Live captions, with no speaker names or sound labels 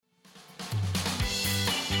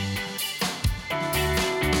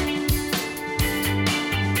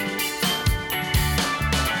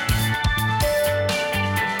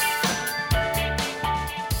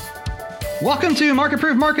Welcome to Market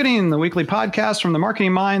Proof Marketing, the weekly podcast from the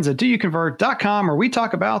marketing minds at doyouconvert.com, where we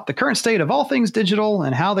talk about the current state of all things digital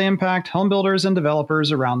and how they impact home builders and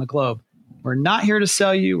developers around the globe. We're not here to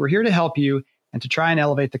sell you. We're here to help you and to try and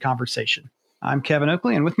elevate the conversation. I'm Kevin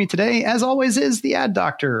Oakley, and with me today, as always, is the ad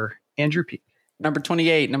doctor, Andrew Peak. Number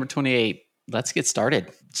 28. Let's get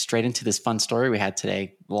started. Straight into this fun story we had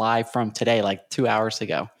today, live from today, like 2 hours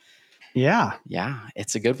ago. Yeah,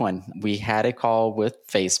 it's a good one. We had a call with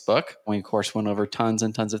Facebook. We, of course, went over tons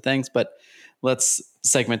and tons of things, but let's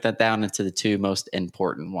segment that down into the two most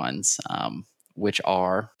important ones, which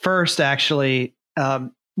are... First, actually,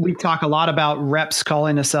 we talk a lot about reps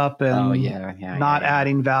calling us up and not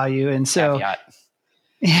adding value. And so,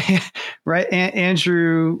 right,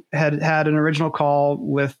 Andrew had an original call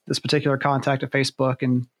with this particular contact at Facebook,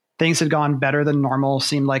 and things had gone better than normal,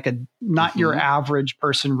 seemed like not your average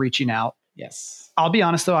person reaching out. Yes. I'll be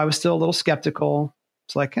honest, though, I was still a little skeptical.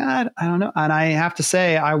 It's like, I don't know. And I have to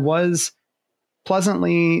say, I was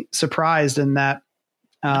pleasantly surprised in that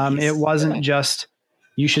it wasn't just,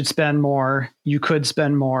 you should spend more, you could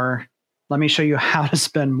spend more, let me show you how to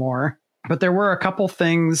spend more. But there were a couple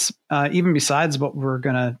things, even besides what we're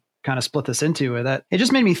going to kind of split this into, that it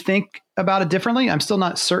just made me think about it differently. I'm still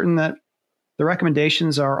not certain that the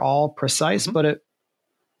recommendations are all precise, but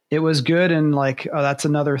it was good. And like, oh, that's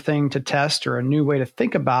another thing to test or a new way to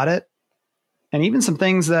think about it. And even some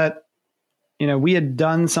things that, we had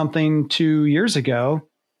done something 2 years ago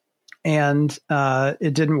and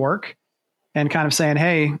it didn't work, and kind of saying,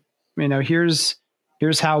 hey, here's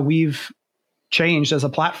how we've changed as a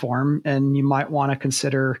platform, and you might want to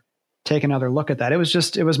consider take another look at that. It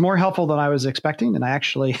was more helpful than I was expecting. And I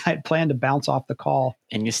had planned to bounce off the call.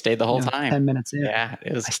 And you stayed the whole time. 10 minutes in. Yeah,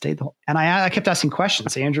 I stayed and I kept asking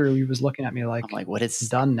questions. Andrew, he was looking at me like, I'm like, what is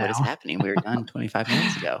done now? What is happening? We were done 25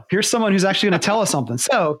 minutes ago. Here's someone who's actually going to tell us something.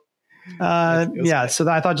 So, so I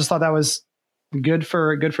thought that was good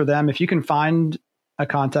for them. If you can find a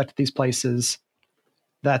contact at these places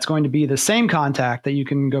that's going to be the same contact that you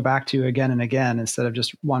can go back to again and again, instead of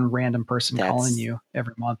just one random person calling you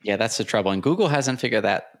every month. Yeah, that's the trouble. And Google hasn't figured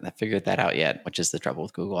that out yet, which is the trouble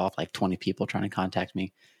with Google. I have like 20 people trying to contact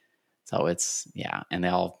me. So and they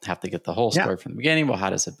all have to get the whole story from the beginning. Well,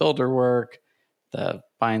 how does a builder work? The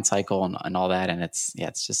buying cycle and all that. And it's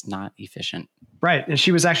just not efficient. Right. And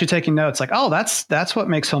she was actually taking notes like, oh, that's what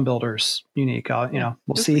makes home builders unique. We'll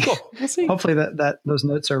see. Cool. We'll see. Hopefully that those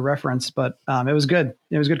notes are referenced, but it was good.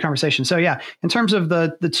 It was a good conversation. So in terms of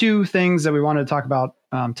the two things that we wanted to talk about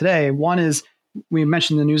today, one is we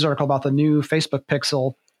mentioned the news article about the new Facebook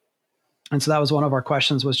Pixel. And so that was one of our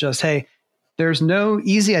questions, was just, hey, there's no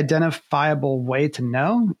easy identifiable way to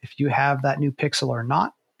know if you have that new Pixel or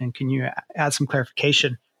not. And can you add some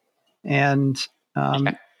clarification? And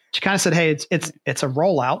she kind of said, hey, it's a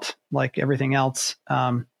rollout like everything else.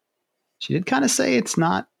 She did kind of say it's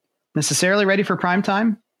not necessarily ready for prime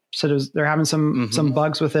time. So they're having some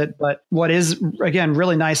bugs with it. But what is, again,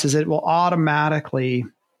 really nice is it will automatically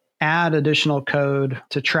add additional code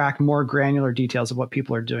to track more granular details of what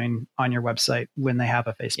people are doing on your website when they have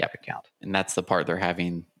a Facebook account. And that's the part they're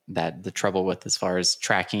having the trouble with as far as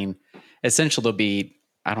tracking. Essentially, there'll be,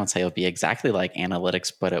 I don't say it'll be exactly like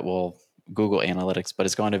analytics, but it will Google Analytics, but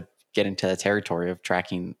it's going to get into the territory of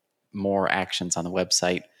tracking more actions on the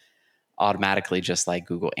website automatically, just like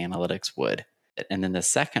Google Analytics would. And then the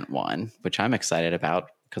second one, which I'm excited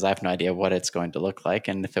about because I have no idea what it's going to look like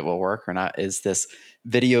and if it will work or not, is this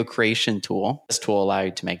video creation tool. This tool allows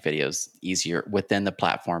you to make videos easier within the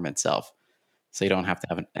platform itself. So you don't have to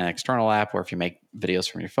have an external app, or if you make videos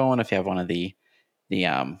from your phone, if you have one of the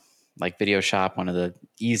like Video Shop, one of the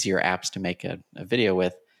easier apps to make a video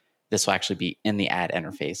with, this will actually be in the ad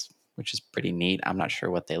interface, which is pretty neat. I'm not sure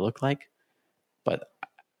what they look like, but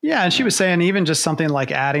yeah. And she was saying even just something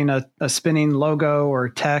like adding a spinning logo or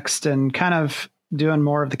text and kind of doing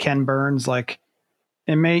more of the Ken Burns, like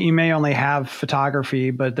you may only have photography,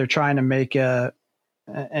 but they're trying to make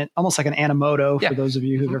almost like an Animoto for those of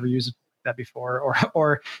you who've ever used that before,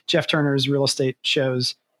 or Jeff Turner's real estate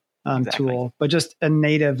shows tool, but just a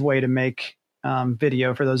native way to make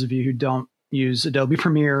video for those of you who don't use Adobe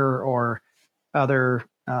Premiere or other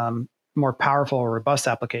more powerful or robust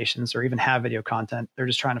applications, or even have video content. They're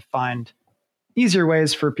just trying to find easier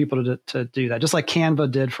ways for people to do that. Just like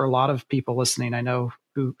Canva did for a lot of people listening, I know,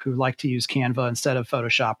 who like to use Canva instead of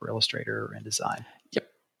Photoshop or Illustrator or InDesign.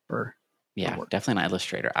 Yep. Definitely not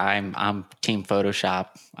Illustrator. I'm team Photoshop.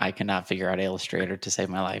 I cannot figure out Illustrator to save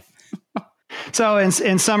my life. So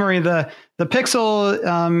in summary, the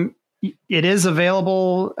Pixel, it is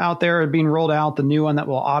available out there, being rolled out, the new one that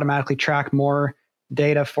will automatically track more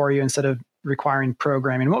data for you instead of requiring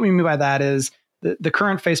programming. What we mean by that is the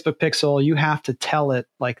current Facebook pixel, you have to tell it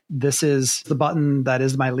like, this is the button that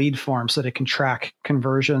is my lead form so that it can track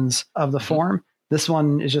conversions of the form. This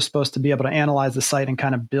one is just supposed to be able to analyze the site and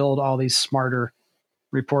kind of build all these smarter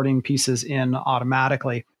reporting pieces in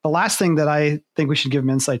automatically. The last thing that I think we should give them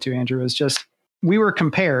insight to, Andrew, is just we were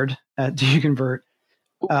compared at DoYouConvert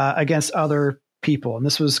against other people. And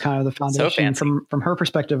this was kind of the foundation from her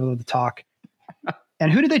perspective of the talk.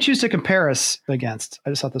 And who did they choose to compare us against? I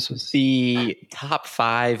just thought this was the top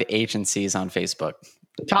 5 agencies on Facebook.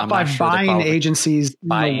 The top 5 buying agencies in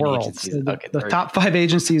the world. The top 5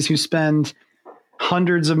 agencies who spend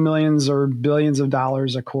hundreds of millions or billions of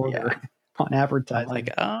dollars a quarter on advertising.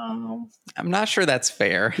 I'm not sure that's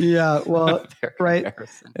fair. Yeah, well, right.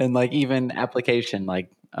 Comparison. And like even application,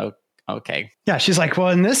 okay. Yeah, she's like, well,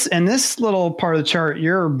 in this little part of the chart,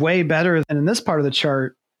 you're way better than in this part of the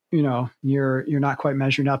chart. You're not quite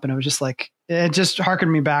measuring up. And it was just like, it just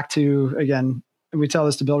harkened me back to, again, we tell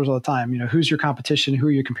this to builders all the time, who's your competition? Who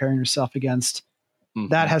are you comparing yourself against? Mm-hmm.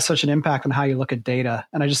 That has such an impact on how you look at data.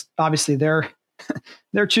 And obviously they're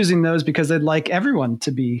choosing those because they'd like everyone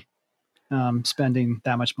to be spending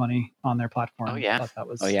that much money on their platform. Oh yeah.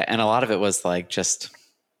 And a lot of it was like, just,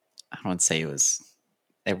 I don't want to say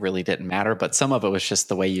it really didn't matter, but some of it was just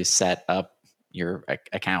the way you set up your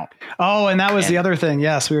account. Oh, and that was the other thing.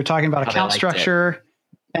 Yes. We were talking about account structure.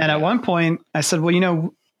 And at one point I said,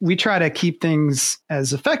 well, we try to keep things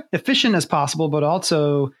as efficient as possible, but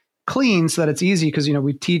also clean so that it's easy. Cause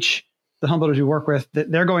we teach the home builders we work with that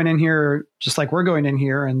they're going in here just like we're going in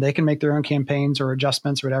here, and they can make their own campaigns or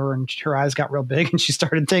adjustments or whatever. And her eyes got real big and she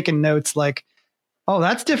started taking notes like, oh,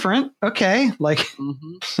 that's different. Okay. Like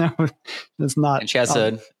it's not. And she has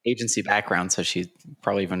an agency background. So she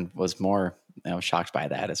probably even was more shocked by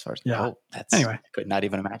that as far as, anyway, I could not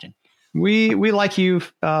even imagine. We like you,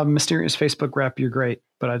 mysterious Facebook rep. You're great.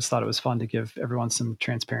 But I just thought it was fun to give everyone some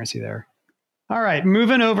transparency there. All right.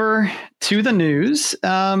 Moving over to the news.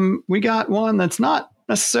 We got one that's not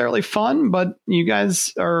necessarily fun, but you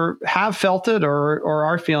guys have felt it or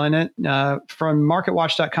are feeling it. From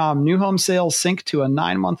marketwatch.com, new home sales sink to a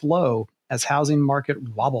 9-month low as housing market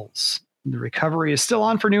wobbles. The recovery is still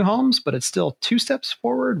on for new homes, but it's still 2 steps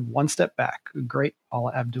forward, 1 step back. Great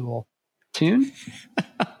Paula Abdul tune.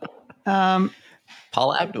 Paula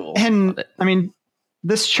Abdul. And I mean,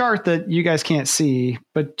 this chart that you guys can't see,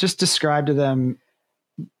 but just describe to them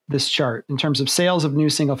this chart in terms of sales of new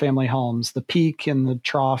single family homes, the peak and the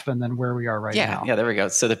trough, and then where we are right now. Yeah, there we go.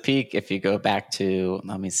 So the peak, if you go back to,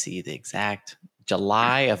 let me see the exact,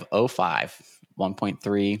 July of 2005,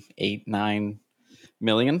 1.389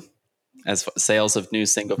 million as sales of new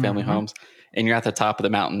single family homes. And you're at the top of the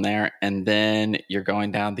mountain there. And then you're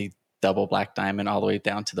going down the double black diamond all the way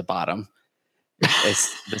down to the bottom.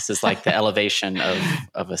 This is like the elevation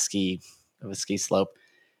of a ski slope.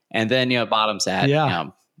 And then, it bottoms at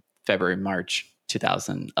February, March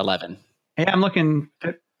 2011. Yeah, I'm looking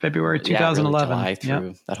at February 2011. Really July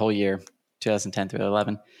through that whole year, 2010 through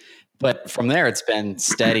 11. But from there, it's been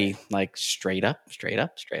steady, like straight up.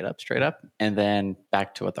 And then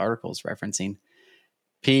back to what the article is referencing.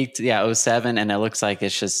 Peaked, 07, and it looks like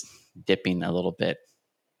it's just dipping a little bit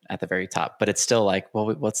at the very top. But it's still like,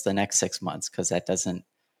 well, what's the next 6 months? Because that doesn't,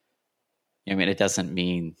 it doesn't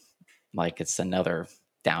mean like it's another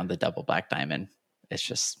down the double black diamond. It's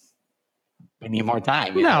just, we need more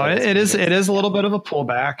time. It is a little bit of a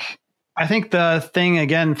pullback. I think the thing,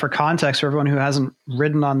 again, for context, for everyone who hasn't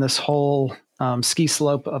ridden on this whole ski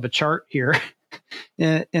slope of a chart here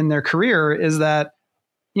in their career, is that,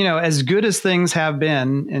 as good as things have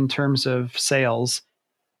been in terms of sales,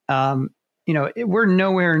 we're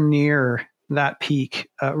nowhere near that peak.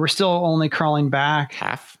 We're still only crawling back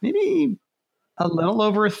half, maybe a little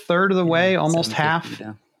over a third of the way, almost half,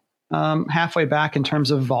 halfway back in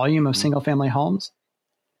terms of volume of single family homes.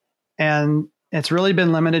 And it's really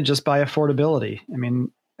been limited just by affordability. I mean,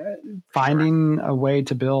 finding a way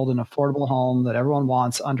to build an affordable home that everyone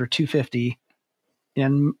wants under $250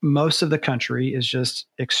 in most of the country is just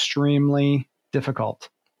extremely difficult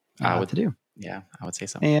to do. Yeah, I would say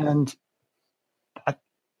so. And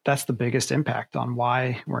that's the biggest impact on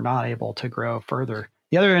why we're not able to grow further.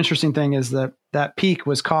 The other interesting thing is that peak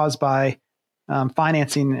was caused by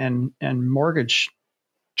financing and mortgage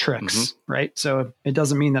tricks, right? So it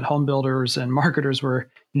doesn't mean that home builders and marketers were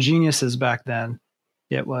geniuses back then.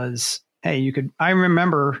 It was, hey, I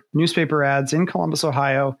remember newspaper ads in Columbus,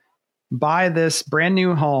 Ohio, buy this brand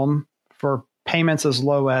new home for payments as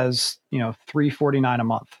low as, $349 a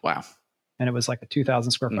month. Wow. And it was like a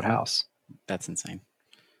 2,000 square foot house. That's insane.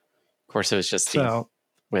 Of course, it was just the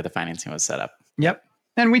way the financing was set up. Yep.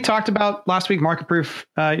 And we talked about last week, market proof,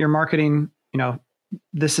 your marketing,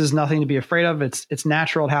 this is nothing to be afraid of. It's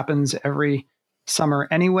natural. It happens every summer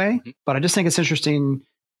anyway. Mhm. But I just think it's interesting,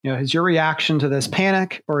 is your reaction to this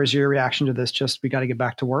panic, or is your reaction to this just, we got to get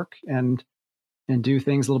back to work and do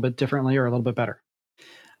things a little bit differently or a little bit better?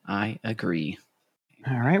 I agree.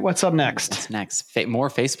 All right. What's up next? What's next? More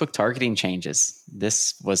Facebook targeting changes.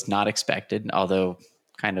 This was not expected, although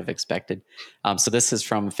kind of expected. So this is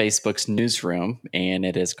from Facebook's newsroom, and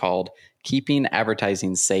it is called Keeping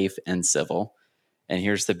Advertising Safe and Civil. And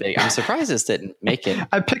here's the big, I'm surprised this didn't make it.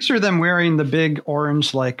 I picture them wearing the big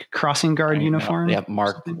orange, like crossing guard uniform. Yeah,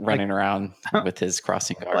 Mark running around with his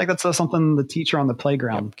crossing guard. Like that's something the teacher on the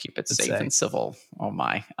playground. Keep it safe and civil. Oh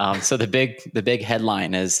my. So the big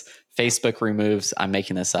headline is Facebook removes, I'm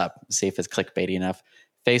making this up, see if it's clickbaity enough.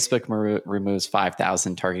 Facebook removes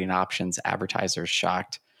 5,000 targeting options, advertisers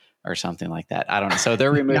shocked, or something like that. I don't know. So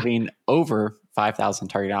they're removing over 5,000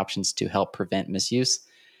 targeting options to help prevent misuse.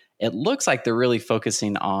 It looks like they're really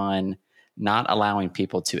focusing on not allowing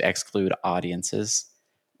people to exclude audiences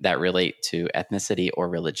that relate to ethnicity or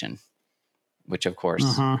religion, which of course,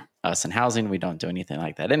 us in housing, we don't do anything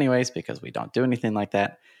like that anyways, because we don't do anything like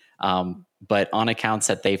that. But on accounts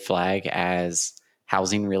that they flag as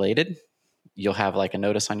housing related, you'll have like a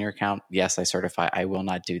notice on your account. Yes, I certify I will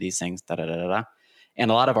not do these things.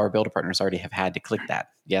 And a lot of our builder partners already have had to click that.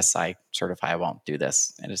 Yes, I certify I won't do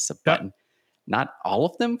this. And it's a button. Not all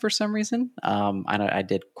of them for some reason. I know I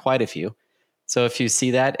did quite a few. So if you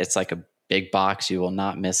see that, it's like a big box. You will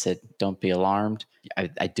not miss it. Don't be alarmed.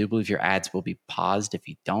 I do believe your ads will be paused if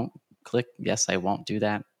you don't click, yes, I won't do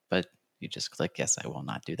that. But you just click, yes, I will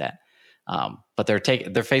not do that. But their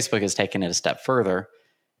Facebook is taking it a step further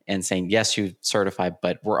and saying, yes, you certify,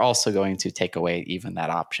 but we're also going to take away even that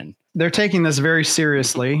option. They're taking this very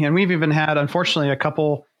seriously. And we've even had, unfortunately, a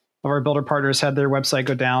couple of our builder partners had their website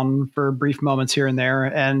go down for brief moments here and there.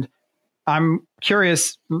 And I'm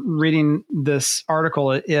curious, reading this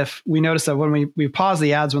article, if we noticed that when we paused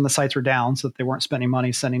the ads when the sites were down so that they weren't spending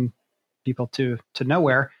money sending people to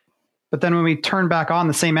nowhere. But then when we turn back on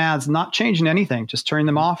the same ads, not changing anything, just turning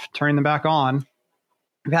them off, turning them back on.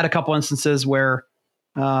 We've had a couple instances where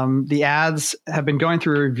the ads have been going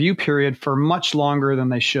through a review period for much longer than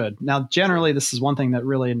they should. Now, generally, this is one thing that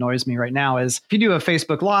really annoys me right now is if you do a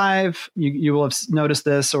Facebook Live, you will have noticed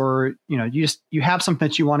this, or you have something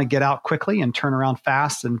that you want to get out quickly and turn around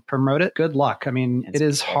fast and promote it. Good luck. I mean, it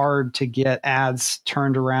is hard to get ads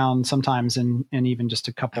turned around sometimes in even just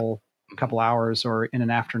a couple hours or in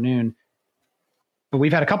an afternoon. But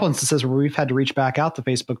we've had a couple instances where we've had to reach back out to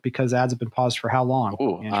Facebook because ads have been paused for how long?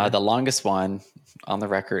 The longest one on the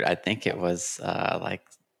record, I think it was like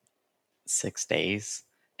 6 days.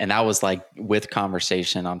 And that was like with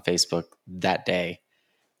conversation on Facebook that day.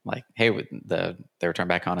 Like, hey, they were turned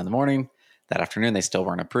back on in the morning. That afternoon, they still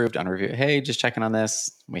weren't approved on review. Hey, just checking on this.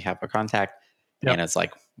 We have a contact. Yep. And it's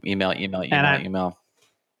like email.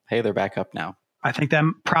 Hey, they're back up now. I think that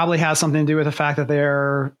probably has something to do with the fact that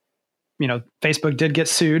they're, Facebook did get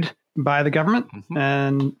sued by the government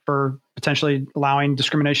and for potentially allowing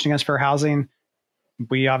discrimination against fair housing.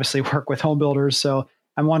 We obviously work with home builders. So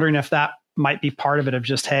I'm wondering if that might be part of it, of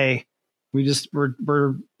just, hey,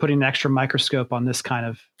 we're putting an extra microscope on this kind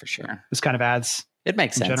of, for sure, this kind of ads. It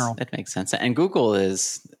makes sense. General. It makes sense. And Google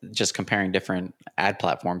is just comparing different ad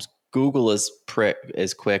platforms. Google is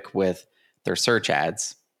quick with their search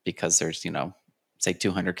ads because there's, say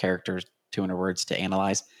 200 characters, 200 words to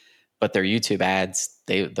analyze. But their YouTube ads,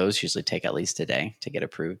 those usually take at least a day to get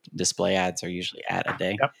approved. Display ads are usually at a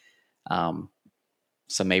day. Yep.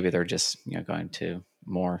 So maybe they're just going to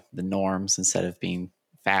more the norms instead of being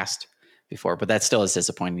fast before. But that still is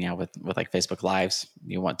disappointing. With like Facebook Lives,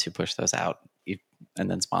 you want to push those out and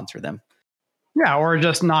then sponsor them. Yeah, or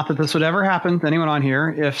just not that this would ever happen to anyone on here.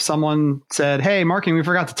 If someone said, hey, marketing, we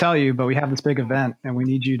forgot to tell you, but we have this big event and we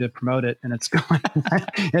need you to promote it, and it's going,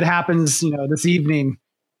 it happens, this evening.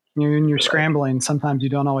 When you're scrambling, sometimes you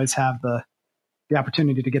don't always have the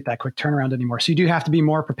opportunity to get that quick turnaround anymore. So you do have to be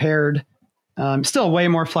more prepared. Still way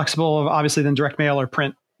more flexible, obviously, than direct mail or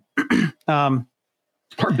print or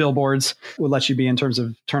billboards would let you be in terms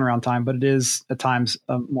of turnaround time. But it is at times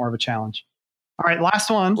more of a challenge. All right, last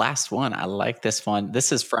one. I like this one.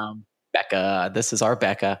 This is from Becca. This is our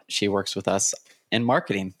Becca. She works with us in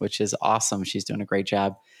marketing, which is awesome. She's doing a great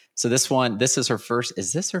job. So this is her first.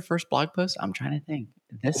 Is this her first blog post? I'm trying to think.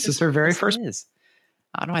 This is her very first.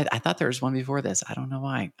 I don't know. I thought there was one before this. I don't know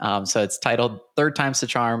why. So it's titled "Third Time's the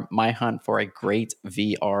Charm: My Hunt for a Great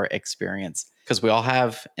VR Experience." Because we all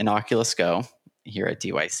have an Oculus Go here at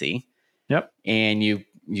DYC. Yep. And you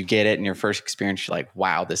you get it in your first experience, you're like,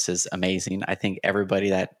 wow, this is amazing. I think everybody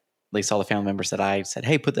that, at least all the family members that I said,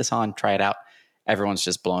 hey, put this on, try it out, everyone's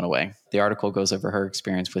just blown away. The article goes over her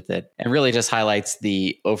experience with it and really just highlights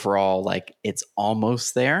the overall, like, it's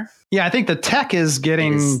almost there. Yeah, I think the tech is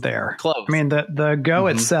getting there. Close. I mean, the Go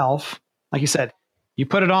itself, like you said, you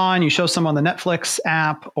put it on, you show someone the Netflix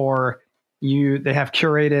app, or they have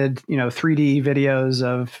curated, 3D videos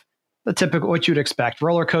of the typical, what you'd expect,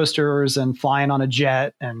 roller coasters and flying on a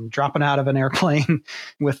jet and dropping out of an airplane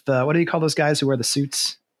with what do you call those guys who wear the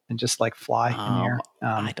suits and just like fly in the air?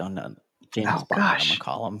 I don't know. James Bond, gosh. I'm gonna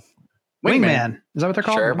call him Wingman. Is that what they're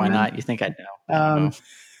called? Sure, Wingman? why not? You think I know?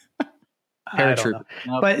 I don't know.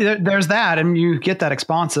 Nope. But there's that, and you get that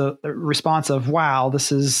response of, wow,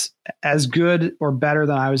 this is as good or better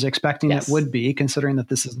than I was expecting it would be, considering that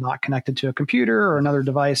this is not connected to a computer or another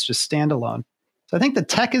device, just standalone. So I think the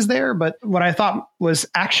tech is there, but what I thought was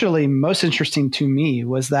actually most interesting to me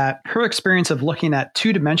was that her experience of looking at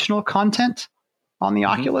two-dimensional content on the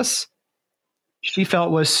Oculus, she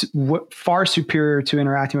felt was far superior to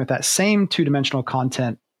interacting with that same two-dimensional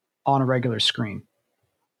content on a regular screen.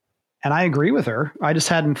 And I agree with her. I just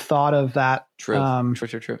hadn't thought of that. True.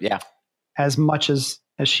 Yeah. As much as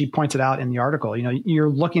she pointed out in the article. You're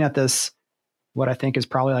looking at this, what I think is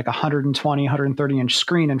probably like 120, 130 inch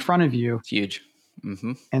screen in front of you. It's huge.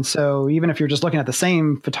 Mm-hmm. And so even if you're just looking at the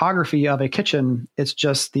same photography of a kitchen, it's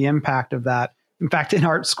just the impact of that. In fact, in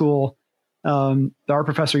art school, the art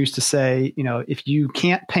professor used to say, if you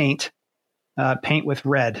can't paint, paint with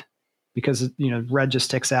red, because, red just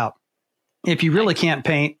sticks out. If you really can't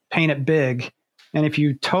paint it big. And if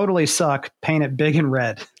you totally suck, paint it big and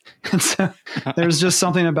red. And so there's just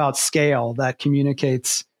something about scale that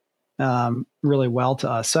communicates really well to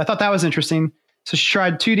us. So I thought that was interesting. So she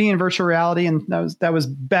tried 2D and virtual reality, and that was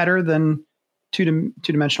better than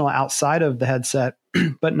two-dimensional outside of the headset,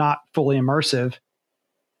 but not fully immersive.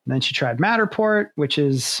 And then she tried Matterport, which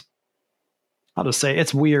is, I'll just say,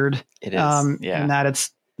 it's weird. It is, in that it's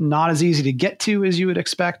not as easy to get to as you would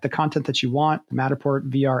expect. The content that you want, the Matterport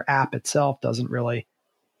VR app itself doesn't really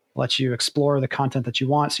let you explore the content that you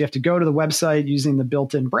want. So you have to go to the website using the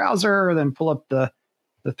built-in browser, then pull up the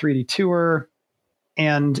 3D tour.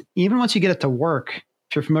 And even once you get it to work,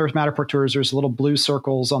 if you're familiar with Matterport tours, there's little blue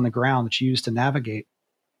circles on the ground that you use to navigate.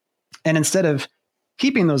 And instead of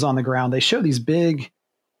keeping those on the ground, they show these big,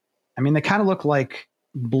 they kind of look like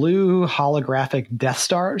blue holographic Death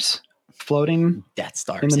Stars floating Death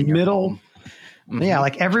Stars in the middle. Mm-hmm. Yeah,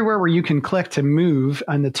 like everywhere where you can click to move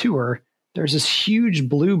on the tour, there's this huge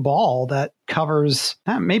blue ball that covers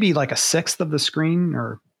maybe like a sixth of the screen,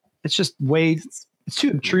 or it's just it's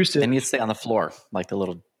too obtrusive. And you stay on the floor, like the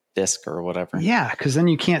little disc or whatever. Yeah, because then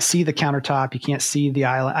you can't see the countertop, you can't see the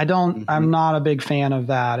island. I'm not a big fan of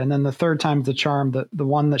that. And then the third time's the charm, the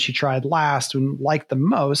one that she tried last and liked the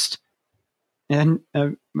most. And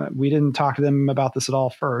we didn't talk to them about this at all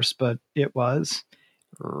first, but it was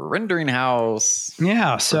Rendering House.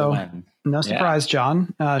 Yeah. So no surprise,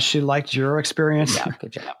 John. She liked your experience. Yeah,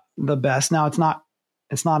 good job. The best. Now it's not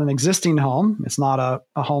an existing home. It's not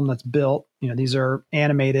a home that's built. These are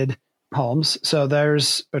animated homes. So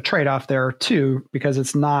there's a trade-off there too, because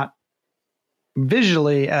it's not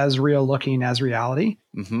visually as real looking as reality,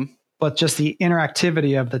 but just the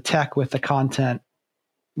interactivity of the tech with the content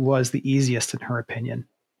was the easiest in her opinion.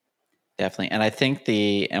 Definitely. And I think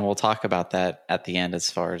and we'll talk about that at the end as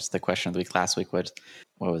far as the question of the week last week was,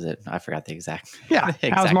 what was it? I forgot the exact. Yeah.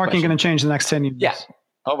 How's marketing going to change the next 10 years? Yeah.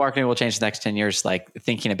 Oh, marketing will change the next 10 years. Like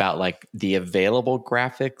thinking about like the available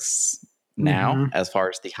graphics now, as far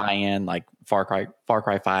as the high end, like Far Cry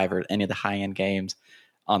 5 or any of the high end games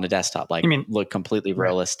on the desktop, like look completely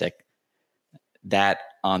realistic. That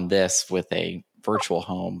on this with a virtual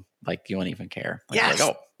home, like you won't even care. Like,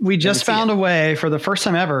 yes. We just found a way for the first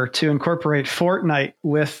time ever to incorporate Fortnite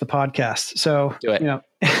with the podcast. So, do it.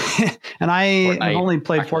 And I have only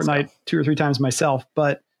played Fortnite 2 or 3 times myself,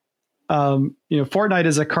 but Fortnite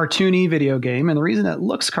is a cartoony video game. And the reason it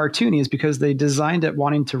looks cartoony is because they designed it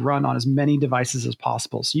wanting to run on as many devices as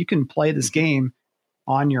possible. So you can play this game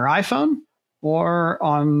on your iPhone or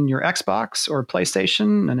on your Xbox or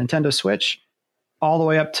PlayStation, a Nintendo Switch, all the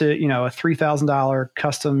way up to, a $3,000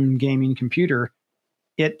 custom gaming computer.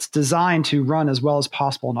 It's designed to run as well as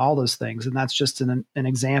possible on all those things. And that's just an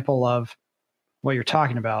example of what you're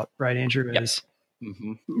talking about, right, Andrew? Yep. Is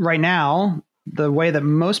right now, the way that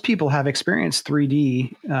most people have experienced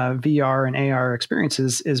 3D VR and AR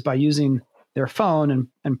experiences is by using their phone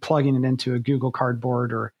and plugging it into a Google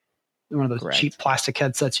Cardboard or one of those cheap plastic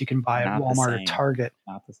headsets you can buy at Walmart or Target.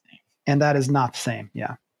 Not the same. And that is not the same.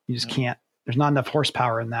 Yeah. You just can't there's not enough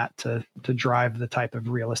horsepower in that to drive the type of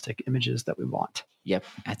realistic images that we want. Yep.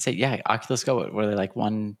 I'd say, yeah, Oculus Go, what are they like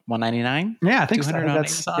 $199? Yeah, I think so. 200 on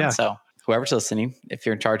Amazon. Yeah. So whoever's listening, if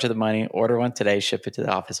you're in charge of the money, order one today, ship it to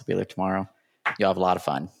the office. It'll be there tomorrow. You'll have a lot of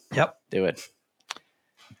fun. Yep. Do it.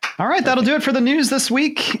 All right. That'll do it for the news this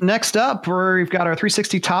week. Next up, we've got our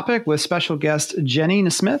 360 topic with special guest Jenny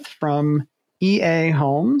Nesmith from EA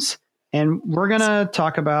Homes. And we're going to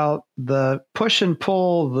talk about the push and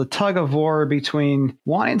pull, the tug of war between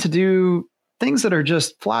wanting to do things that are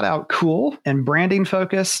just flat out cool and branding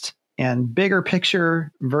focused and bigger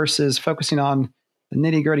picture versus focusing on the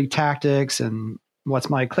nitty gritty tactics and what's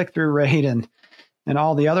my click-through rate and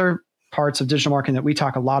all the other parts of digital marketing that we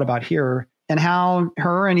talk a lot about here, and how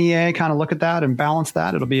her and EA kind of look at that and balance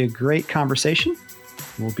that. It'll be a great conversation.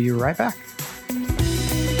 We'll be right back.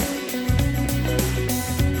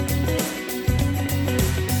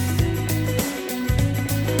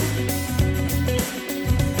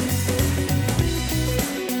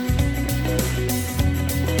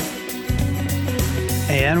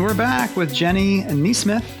 And we're back with Jenny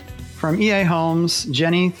Nesmith from EA Homes.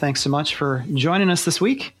 Jenny, thanks so much for joining us this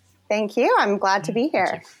week. Thank you. I'm glad to be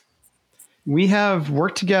here. We have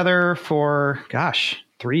worked together for,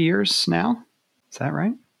 3 years now. Is that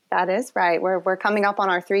right? That is right. We're coming up on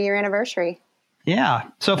our 3-year anniversary. Yeah.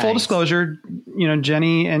 So full disclosure,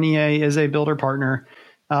 Jenny and EA is a builder partner,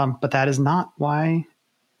 but that is not why.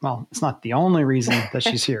 Well, it's not the only reason that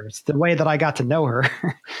she's here. It's the way that I got to know her,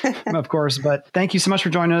 of course. But thank you so much for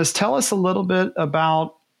joining us. Tell us a little bit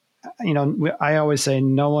about, I always say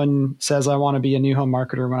no one says I want to be a new home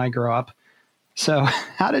marketer when I grow up. So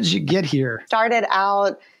how did you get here? Started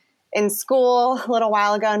out in school a little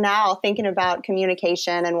while ago now, thinking about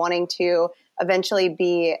communication and wanting to eventually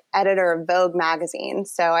be editor of Vogue magazine.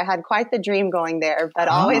 So I had quite the dream going there, but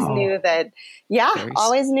always knew that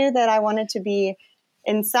I wanted to be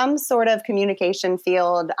in some sort of communication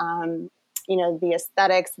field. The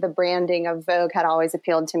aesthetics, the branding of Vogue had always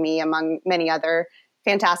appealed to me among many other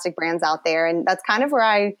fantastic brands out there. And that's kind of where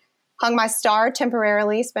I hung my star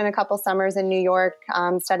temporarily, spent a couple summers in New York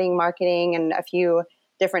studying marketing and a few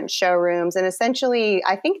different showrooms. And essentially,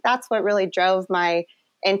 I think that's what really drove my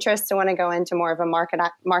interest to want to go into more of a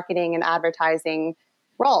marketing and advertising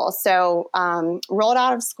role. So rolled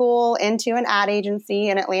out of school into an ad agency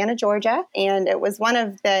in Atlanta, Georgia. And it was one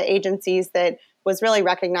of the agencies that was really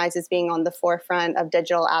recognized as being on the forefront of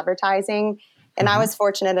digital advertising. And I was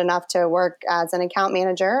fortunate enough to work as an account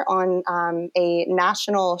manager on a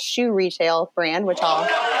national shoe retail brand, which I'll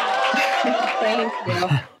thank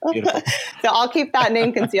you. So I'll keep that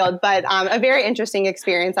name concealed, but a very interesting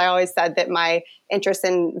experience. I always said that my interest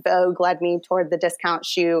in Vogue led me toward the discount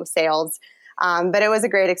shoe sales. But it was a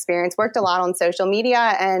great experience. Worked a lot on social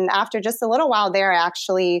media. And after just a little while there, I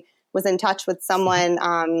actually was in touch with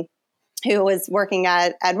someone who was working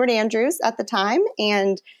at Edward Andrews at the time.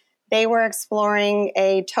 And they were exploring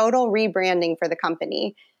a total rebranding for the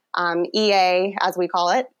company. EA, as we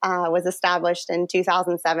call it, was established in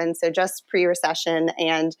 2007, so just pre-recession,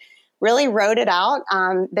 and really rode it out.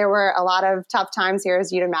 There were a lot of tough times here,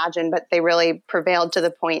 as you'd imagine, but they really prevailed to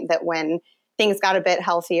the point that when things got a bit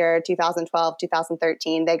healthier, 2012,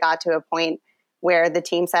 2013, they got to a point where the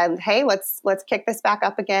team said, hey, let's kick this back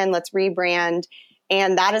up again. Let's rebrand.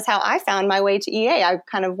 And that is how I found my way to EA. I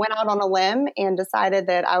kind of went out on a limb and decided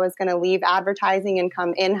that I was going to leave advertising and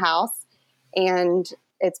come in-house. And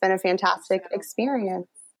it's been a fantastic experience.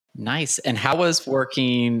 Nice. And how was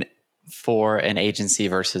working for an agency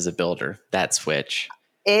versus a builder, that switch?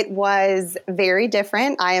 It was very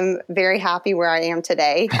different. I am very happy where I am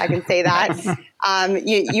today. I can say that.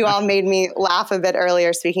 You all made me laugh a bit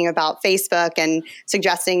earlier speaking about Facebook and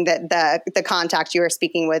suggesting that the contact you were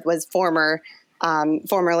speaking with was formerly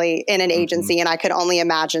in an agency. And I could only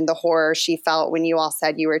imagine the horror she felt when you all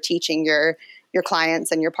said you were teaching your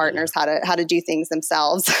clients and your partners how to do things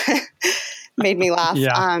themselves. Made me laugh.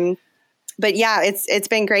 Yeah. But yeah, it's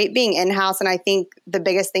been great being in-house. And I think the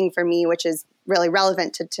biggest thing for me, which is really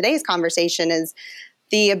relevant to today's conversation, is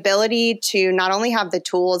the ability to not only have the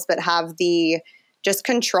tools, but have the just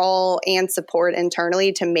control and support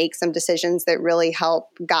internally to make some decisions that really help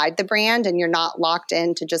guide the brand. And you're not locked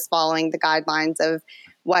into just following the guidelines of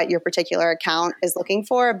what your particular account is looking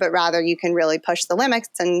for, but rather you can really push the limits,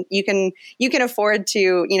 and you can afford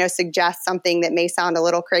to, suggest something that may sound a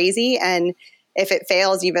little crazy. And if it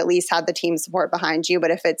fails, you've at least had the team support behind you.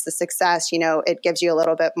 But if it's a success, it gives you a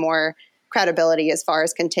little bit more credibility as far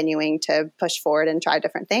as continuing to push forward and try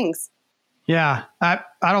different things. Yeah. I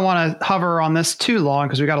don't want to hover on this too long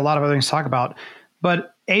because we've got a lot of other things to talk about,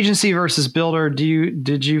 but agency versus builder,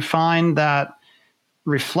 did you find that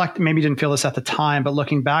reflect, maybe you didn't feel this at the time, but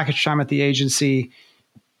looking back at your time at the agency,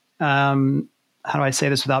 how do I say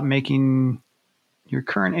this without making your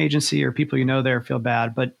current agency or people you know there feel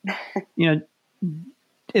bad? But,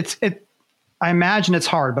 I imagine it's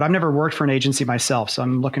hard, but I've never worked for an agency myself. So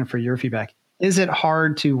I'm looking for your feedback. Is it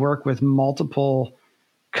hard to work with multiple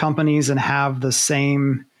companies and have the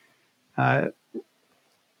same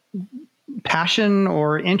passion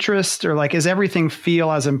or interest, or like, is everything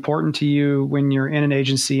feel as important to you when you're in an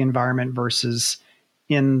agency environment versus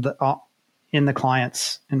in the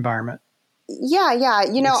client's environment? Yeah.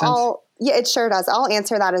 It sure does. I'll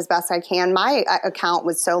answer that as best I can. My account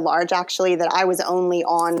was so large actually that I was only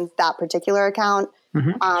on that particular account.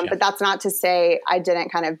 Mm-hmm. But that's not to say I didn't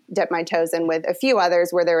kind of dip my toes in with a few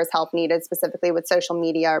others where there was help needed, specifically with social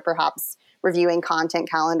media or perhaps reviewing content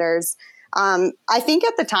calendars. I think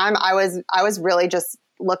at the time I was really just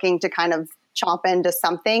looking to kind of chomp into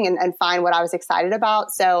something and find what I was excited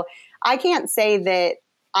about. So I can't say that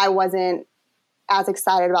I wasn't as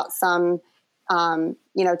excited about some,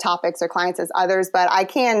 topics or clients as others, but I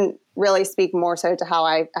can really speak more so to how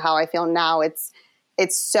I feel now. I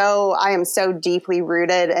am so deeply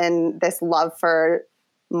rooted in this love for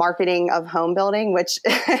marketing of home building, which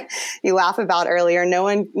you laugh about earlier. No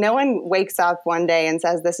one wakes up one day and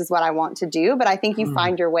says, this is what I want to do. But I think you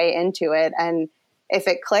find your way into it. And if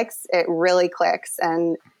it clicks, it really clicks.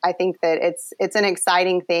 And I think that it's an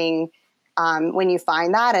exciting thing when you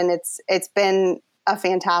find that. And it's been a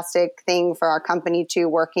fantastic thing for our company too,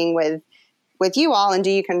 working with you all and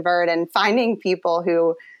Do You Convert, and finding people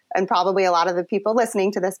who, and probably a lot of the people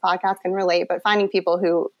listening to this podcast can relate, but finding people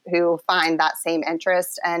who find that same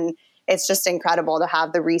interest. And it's just incredible to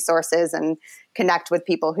have the resources and connect with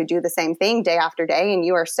people who do the same thing day after day. And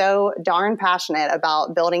you are so darn passionate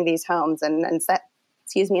about building these homes and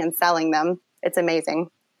selling them. It's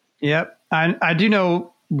amazing. Yep. I do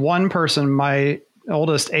know one person, my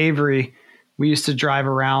oldest, Avery. We used to drive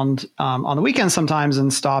around on the weekends sometimes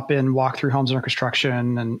and stop in, walk through homes under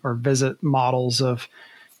construction or visit models of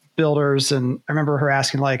builders. And I remember her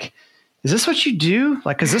asking, like, is this what you do?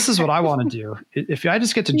 Like, cause this is what I want to do. If I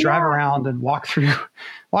just get to drive around and walk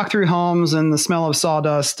through homes and the smell of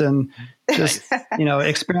sawdust and just,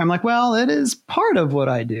 experience, I'm like, well, it is part of what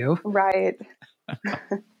I do. Right.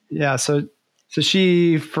 Yeah. So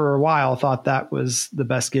she, for a while, thought that was the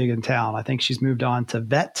best gig in town. I think she's moved on to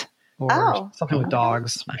vet or something with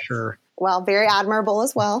dogs, for sure. Well, very admirable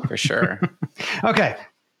as well. For sure. Okay.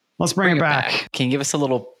 Let's bring it back. Can you give us a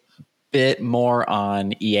little bit more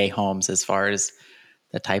on EA Homes as far as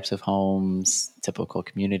the types of homes, typical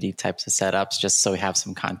community types of setups, just so we have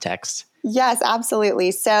some context? Yes, absolutely.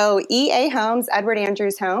 So EA Homes, Edward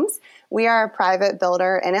Andrews Homes, we are a private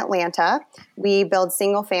builder in Atlanta. We build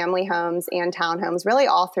single family homes and townhomes really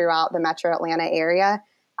all throughout the metro Atlanta area.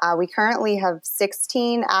 We currently have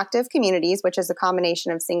 16 active communities, which is a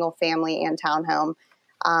combination of single family and townhome.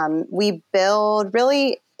 We build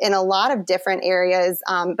really in a lot of different areas,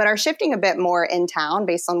 but are shifting a bit more in town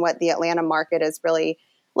based on what the Atlanta market is really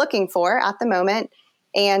looking for at the moment.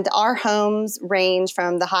 And our homes range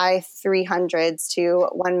from the high 300s to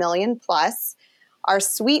 1 million plus. Our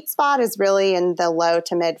sweet spot is really in the low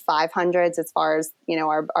to mid 500s as far as,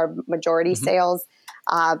 our majority sales.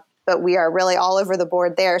 But we are really all over the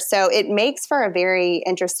board there. So it makes for a very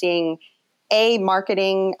interesting,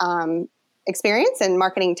 marketing experience and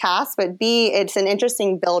marketing task, but B, it's an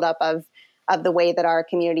interesting buildup of the way that our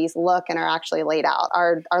communities look and are actually laid out.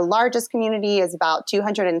 Our largest community is about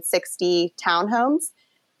 260 townhomes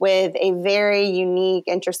with a very unique,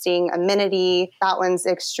 interesting amenity. That one's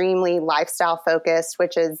extremely lifestyle focused,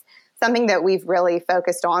 which is something that we've really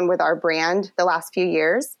focused on with our brand the last few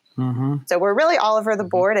years. Mm-hmm. So we're really all over the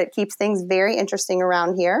board. It keeps things very interesting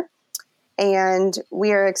around here. And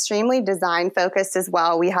we are extremely design focused as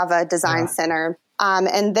well. We have a design center.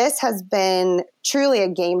 And this has been truly a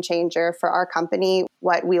game changer for our company,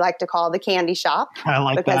 what we like to call the candy shop. I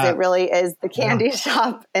like because that. It really is the candy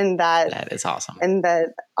shop in that is awesome. And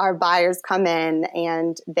our buyers come in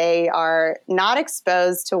and they are not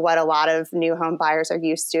exposed to what a lot of new home buyers are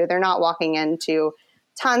used to. They're not walking into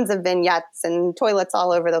tons of vignettes and toilets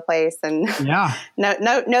all over the place. And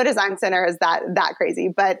no design center is that crazy.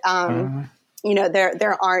 But,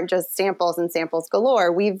 there aren't just samples and samples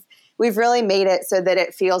galore. We've really made it so that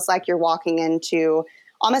it feels like you're walking into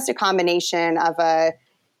almost a combination of a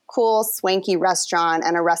cool, swanky restaurant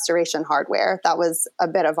and a restoration hardware. That was a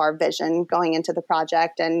bit of our vision going into the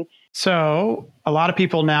project. And so a lot of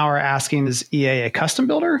people now are asking, is EA a custom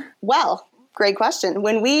builder? Well, great question.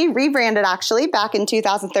 When we rebranded actually back in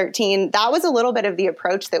 2013, that was a little bit of the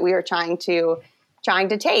approach that we were trying to trying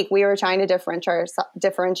to take. We were trying to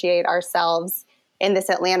differentiate ourselves in this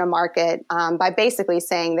Atlanta market by basically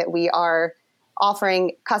saying that we are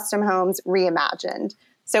offering custom homes reimagined.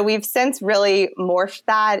 So we've since really morphed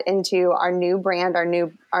that into our new brand. Our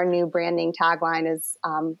new branding tagline is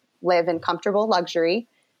live in comfortable luxury.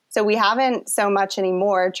 So we haven't so much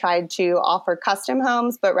anymore tried to offer custom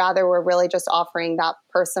homes, but rather we're really just offering that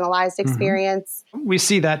personalized experience. We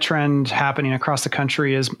see that trend happening across the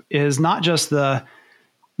country is not just the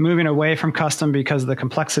moving away from custom because of the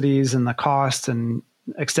complexities and the cost and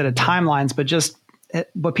extended timelines, but just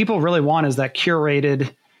what people really want is that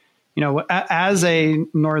curated, as a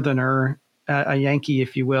Northerner, a Yankee,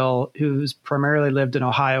 if you will, who's primarily lived in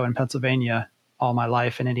Ohio and Pennsylvania all my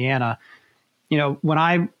life, in Indiana, when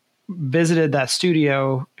I visited that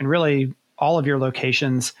studio and really all of your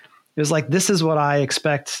locations, it was like, this is what I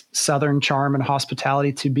expect Southern charm and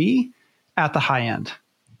hospitality to be at the high end.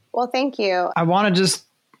 Well, thank you. I want to just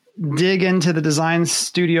dig into the design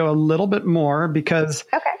studio a little bit more because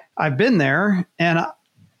I've been there, and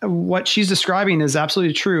what she's describing is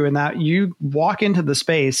absolutely true in that you walk into the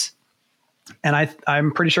space, and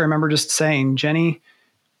I'm pretty sure I remember just saying, Jenny,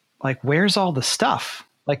 like, where's all the stuff?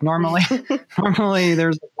 Like normally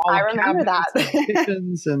there's a wall I remember that. And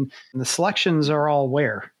kitchens and the selections are all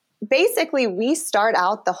where? Basically, we start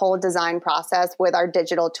out the whole design process with our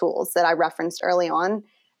digital tools that I referenced early on.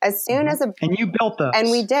 As soon as and you built those.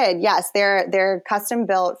 And we did, yes. They're custom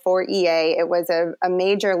built for EA. It was a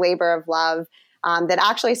major labor of love that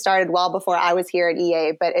actually started well before I was here at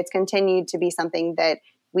EA, but it's continued to be something that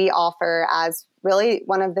we offer as really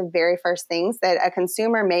one of the very first things that a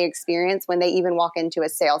consumer may experience when they even walk into a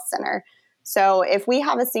sales center. So if we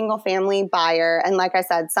have a single family buyer, and like I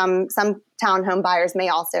said, some townhome buyers may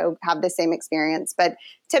also have the same experience, but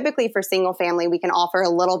typically for single family, we can offer a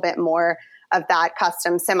little bit more of that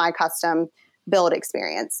custom, semi-custom build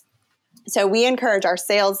experience. So we encourage our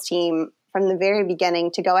sales team from the very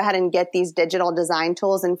beginning to go ahead and get these digital design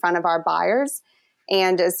tools in front of our buyers.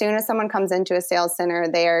 And as soon as someone comes into a sales center,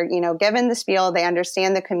 they're, given the spiel, they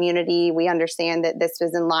understand the community. We understand that this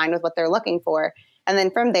is in line with what they're looking for. And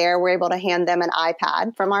then from there, we're able to hand them an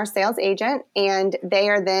iPad from our sales agent, and they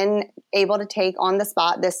are then able to take on the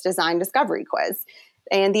spot this design discovery quiz.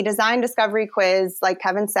 And the design discovery quiz, like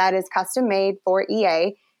Kevin said, is custom made for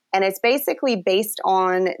EA, and it's basically based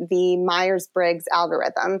on the Myers-Briggs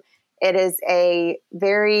algorithm. It is a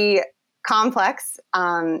very complex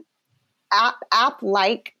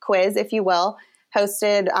app-like quiz, if you will,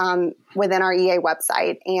 hosted within our EA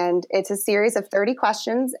website. And it's a series of 30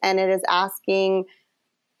 questions, and it is asking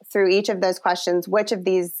through each of those questions, which of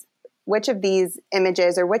these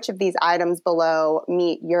images or which of these items below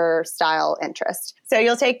meet your style interest. So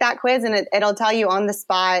you'll take that quiz, and it'll tell you on the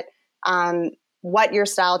spot what your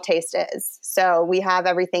style taste is. So we have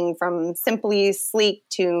everything from simply sleek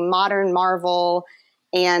to modern marvel,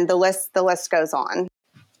 and the list goes on.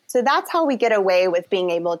 So that's how we get away with being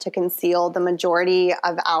able to conceal the majority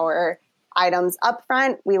of our items up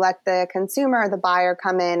front. We let the consumer, the buyer,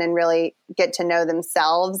 come in and really get to know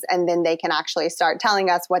themselves, and then they can actually start telling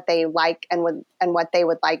us what they like and what they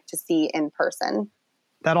would like to see in person.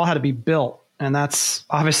 That all had to be built, and that's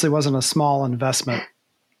obviously wasn't a small investment.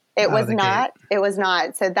 It was not. It was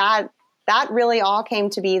not. So that really all came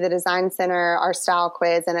to be the Design Center, our style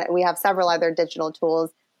quiz, and we have several other digital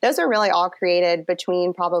tools. Those are really all created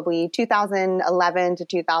between probably 2011 to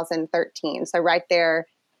 2013. So right there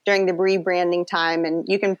during the rebranding time. And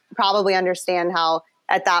you can probably understand how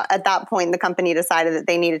at that point, the company decided that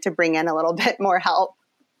they needed to bring in a little bit more help.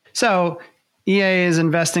 So EA is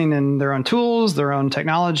investing in their own tools, their own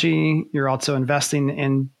technology. You're also investing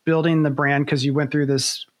in building the brand because you went through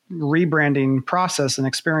this rebranding process and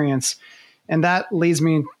experience. And that leads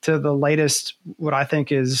me to the latest, what I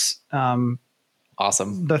think is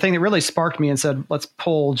awesome. The thing that really sparked me and said, let's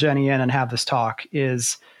pull Jenny in and have this talk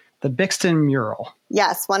is the Bixton mural.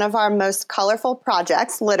 Yes, one of our most colorful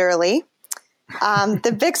projects, literally.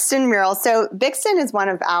 The Bixton mural. So Bixton is one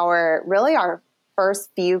of our first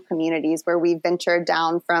few communities where we ventured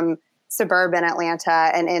down from suburban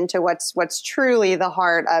Atlanta and into what's truly the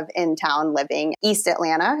heart of in-town living. East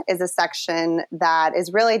Atlanta is a section that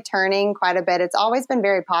is really turning quite a bit. It's always been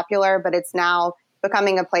very popular, but it's now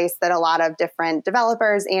becoming a place that a lot of different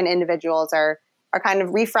developers and individuals are kind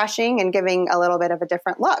of refreshing and giving a little bit of a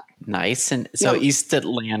different look. Nice. And so East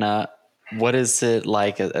Atlanta, what is it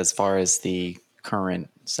like as far as the current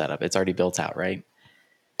setup? It's already built out, right?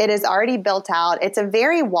 It is already built out. It's a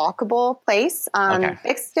very walkable place. Okay.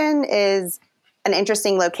 Bixton is an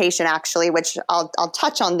interesting location, actually, which I'll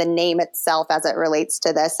touch on the name itself as it relates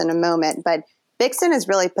to this in a moment. But Bixton is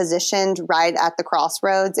really positioned right at the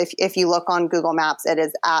crossroads. If you look on Google Maps, it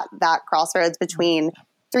is at that crossroads between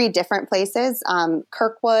 3 different places,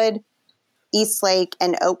 Kirkwood, Eastlake,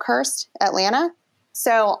 and Oakhurst, Atlanta.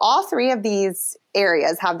 So all 3 of these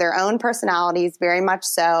areas have their own personalities, very much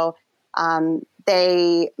so.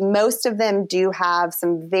 Most of them do have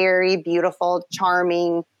some very beautiful,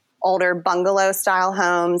 charming, older bungalow style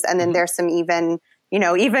homes. And then there's some even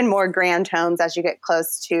more grand homes as you get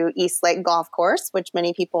close to Eastlake Golf Course, which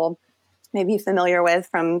many people may be familiar with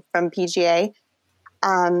from PGA.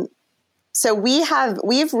 So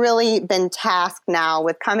we've really been tasked now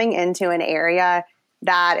with coming into an area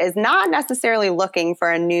that is not necessarily looking for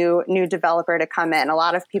a new developer to come in. A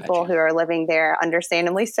lot of people who are living there,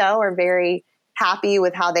 understandably so, are very happy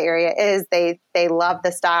with how the area is. They love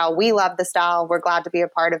the style. We love the style. We're glad to be a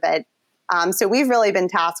part of it. So we've really been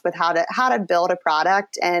tasked with how to build a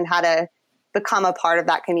product and how to become a part of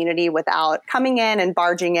that community without coming in and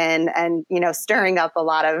barging in and, stirring up a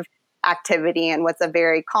lot of activity and what's a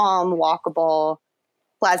very calm, walkable,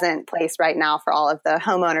 pleasant place right now for all of the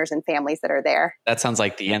homeowners and families that are there. That sounds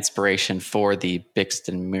like the inspiration for the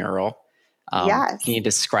Bixton mural. Yes. Can you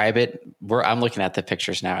describe it? I'm looking at the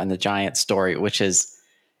pictures now and the giant story, which is,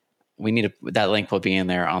 that link will be in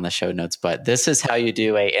there on the show notes, but this is how you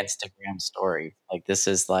do a Instagram story. Like, this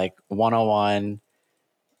is like 101.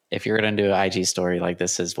 If you're going to do an IG story, like,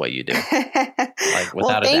 this is what you do. Like,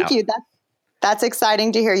 without a doubt. Thank you. That's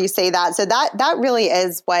exciting to hear you say that. So that really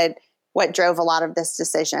is what drove a lot of this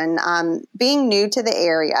decision. Being new to the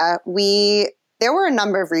area, there were a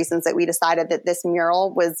number of reasons that we decided that this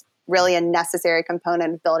mural was really a necessary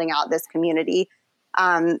component of building out this community.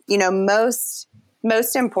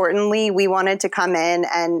 Most importantly, we wanted to come in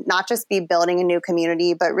and not just be building a new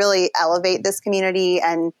community, but really elevate this community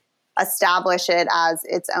and establish it as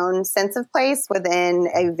its own sense of place within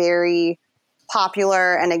a very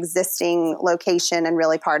popular and existing location and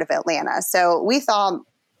really part of Atlanta. So we thought,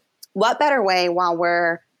 what better way while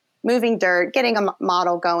we're moving dirt, getting a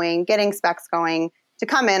model going, getting specs going, to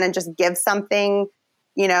come in and just give something,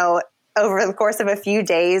 over the course of a few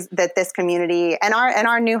days that this community and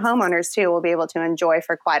our new homeowners too will be able to enjoy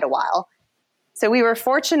for quite a while. So we were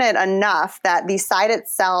fortunate enough that the site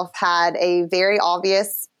itself had a very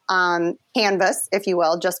obvious canvas, if you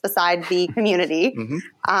will, just beside the community.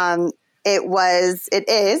 It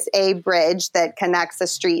is a bridge that connects a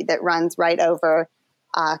street that runs right over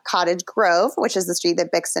Cottage Grove, which is the street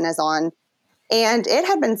that Bixton is on. And it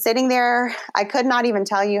had been sitting there. I could not even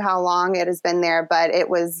tell you how long it has been there, but it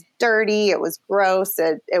was dirty. It was gross.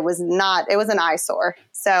 It was an eyesore.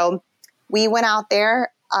 So we went out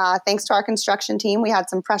there, thanks to our construction team. We had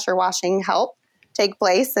some pressure washing help take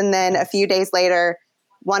place. And then a few days later,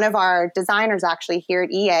 one of our designers actually here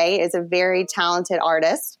at EA is a very talented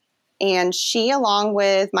artist. And she, along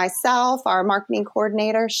with myself, our marketing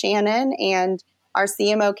coordinator, Shannon, and our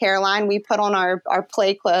CMO, Caroline, we put on our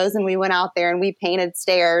play clothes and we went out there and we painted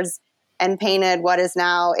stairs and painted what is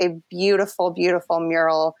now a beautiful, beautiful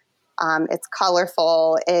mural. It's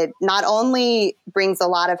colorful. It not only brings a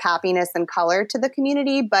lot of happiness and color to the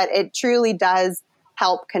community, but it truly does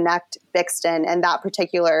help connect Bixton and that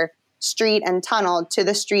particular street and tunnel to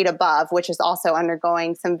the street above, which is also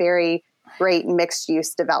undergoing some very great mixed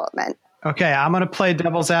use development. Okay, I'm going to play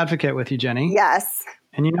devil's advocate with you, Jenny. Yes.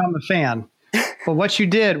 And I'm a fan. But what you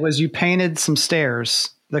did was you painted some stairs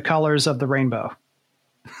the colors of the rainbow.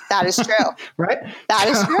 That is true. Right? That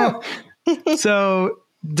is true. So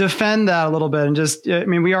defend that a little bit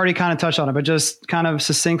and we already kind of touched on it, but just kind of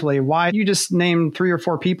succinctly, why you just named 3 or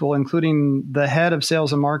 4 people, including the head of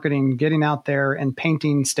sales and marketing, getting out there and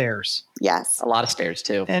painting stairs. Yes. A lot of stairs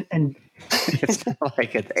too. And it's not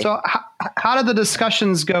like a thing. So how did the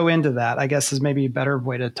discussions go into that? I guess is maybe a better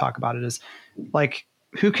way to talk about it is like,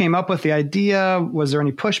 who came up with the idea? Was there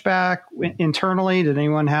any pushback internally? Did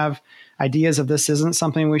anyone have ideas of this isn't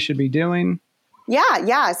something we should be doing?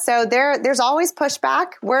 Yeah. So there's always pushback.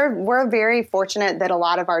 We're very fortunate that a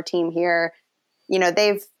lot of our team here,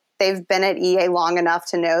 they've been at EA long enough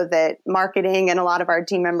to know that marketing and a lot of our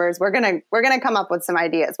team members, we're gonna come up with some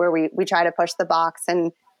ideas where we try to push the box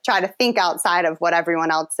and try to think outside of what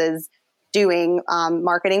everyone else is doing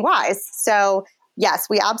marketing wise. So yes,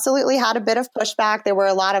 we absolutely had a bit of pushback. There were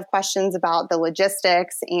a lot of questions about the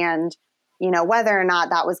logistics and, whether or not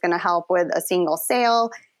that was going to help with a single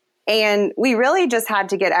sale. And we really just had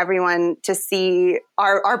to get everyone to see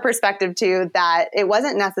our perspective too, that it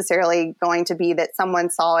wasn't necessarily going to be that someone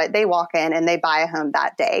saw it, they walk in and they buy a home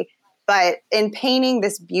that day. But in painting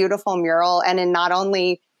this beautiful mural and in not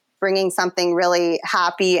only bringing something really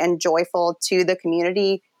happy and joyful to the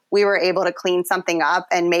community, we were able to clean something up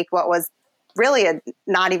and make what was really a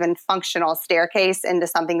not even functional staircase into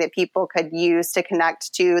something that people could use to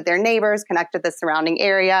connect to their neighbors, connect to the surrounding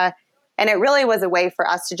area. And it really was a way for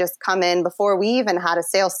us to just come in before we even had a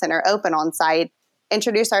sales center open on site,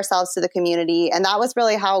 introduce ourselves to the community. And that was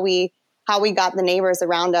really how we got the neighbors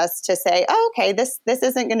around us to say, oh, okay, this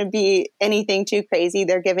isn't going to be anything too crazy.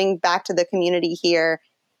 They're giving back to the community here.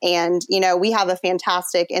 And, we have a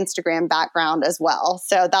fantastic Instagram background as well.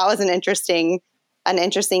 So that was an interesting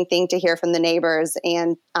thing to hear from the neighbors.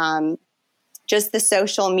 And just the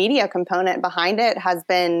social media component behind it has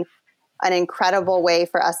been an incredible way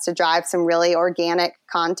for us to drive some really organic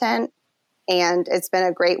content. And it's been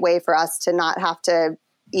a great way for us to not have to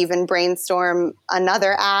even brainstorm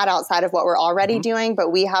another ad outside of what we're already doing.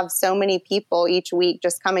 But we have so many people each week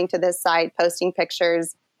just coming to this site, posting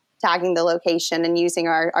pictures, tagging the location, and using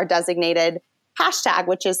our designated hashtag,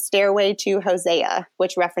 which is Stairway to Hosea,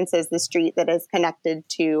 which references the street that is connected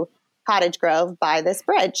to Cottage Grove by this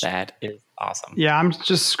bridge. That is awesome. Yeah, I'm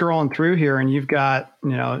just scrolling through here, and you've got,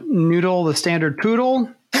 Noodle, the standard poodle.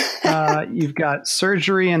 You've got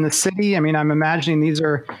Surgery in the City. I mean, I'm imagining these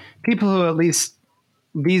are people who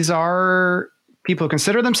these are people who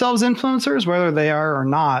consider themselves influencers, whether they are or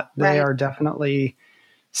not. They are definitely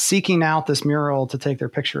seeking out this mural to take their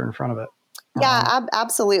picture in front of it. Yeah,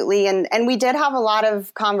 absolutely. And we did have a lot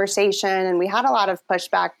of conversation, and we had a lot of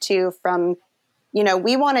pushback too from,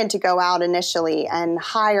 we wanted to go out initially and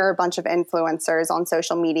hire a bunch of influencers on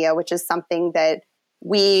social media, which is something that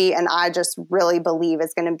we and I just really believe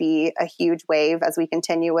is going to be a huge wave as we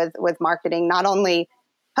continue with marketing, not only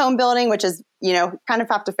home building, which is, kind of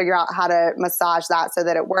have to figure out how to massage that so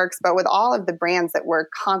that it works, but with all of the brands that we're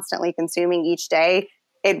constantly consuming each day,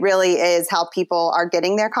 it really is how people are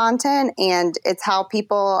getting their content, and it's how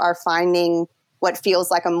people are finding what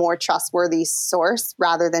feels like a more trustworthy source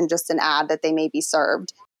rather than just an ad that they may be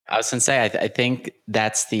served. I was going to say, I think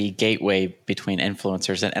that's the gateway between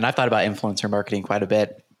influencers. And I've thought about influencer marketing quite a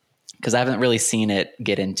bit because I haven't really seen it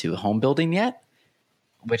get into home building yet,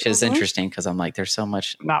 which is interesting because I'm like, there's so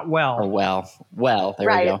much. Not well. Or well, there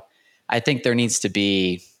we go. I think there needs to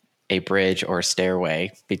be a bridge or a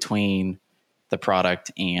stairway between the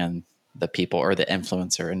product and the people or the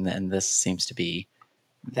influencer. And this seems to be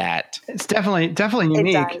that. It's definitely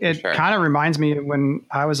unique. It kind of reminds me of when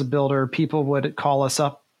I was a builder, people would call us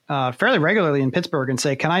up fairly regularly in Pittsburgh and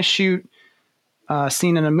say, can I shoot a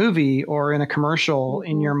scene in a movie or in a commercial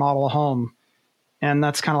in your model home? And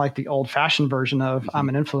that's kind of like the old fashioned version of I'm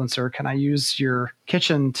an influencer. Can I use your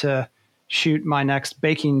kitchen to shoot my next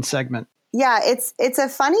baking segment? Yeah, it's a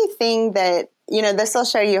funny thing that, this will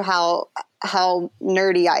show you how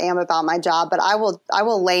nerdy I am about my job, but I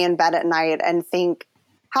will lay in bed at night and think,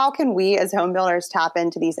 how can we as home builders tap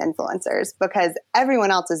into these influencers? Because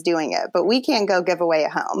everyone else is doing it, but we can't go give away a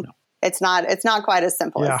home. No. It's not quite as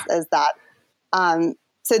simple as that.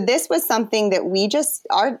 So this was something that we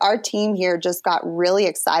our team here just got really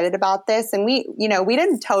excited about this. And we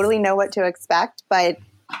didn't totally know what to expect, but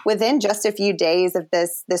within just a few days of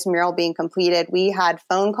this mural being completed, we had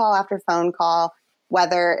phone call after phone call,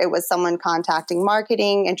 whether it was someone contacting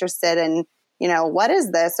marketing, interested in, what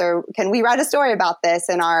is this? Or can we write a story about this?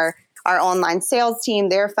 And our online sales team,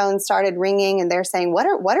 their phones started ringing and they're saying, what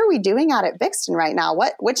are we doing out at Bixton right now?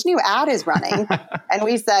 Which new ad is running? And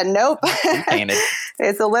we said, nope.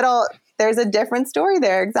 There's a different story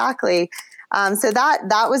there. Exactly. So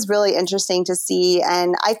that was really interesting to see.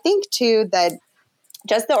 And I think too, that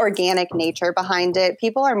just the organic nature behind it,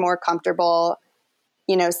 people are more comfortable,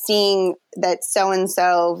 seeing that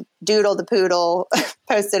so-and-so Doodle the Poodle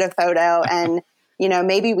posted a photo and,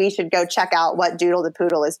 maybe we should go check out what Doodle the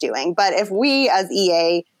Poodle is doing. But if we as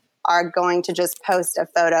EA are going to just post a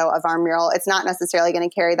photo of our mural, it's not necessarily going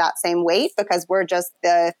to carry that same weight because we're just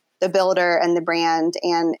the builder and the brand.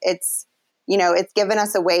 And it's given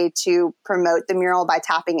us a way to promote the mural by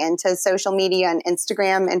tapping into social media and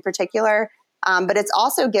Instagram in particular. But it's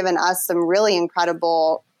also given us some really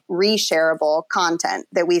incredible reshareable content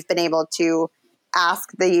that we've been able to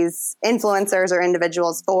ask these influencers or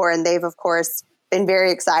individuals for. And they've, of course, been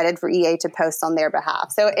very excited for EA to post on their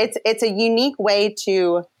behalf. So it's a unique way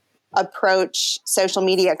to approach social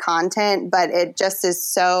media content, but it just is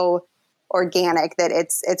so organic that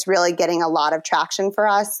it's really getting a lot of traction for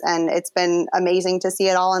us. And it's been amazing to see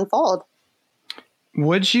it all unfold.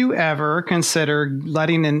 Would you ever consider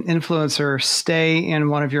letting an influencer stay in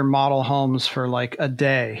one of your model homes for like a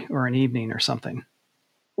day or an evening or something?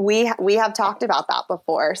 We have talked about that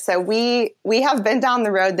before. So we have been down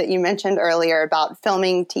the road that you mentioned earlier about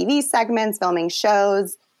filming TV segments, filming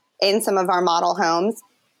shows in some of our model homes.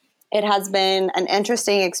 It has been an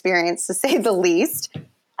interesting experience to say the least.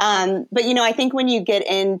 But, I think when you get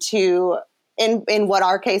into in what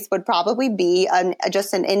our case would probably be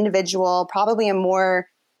just an individual, probably a more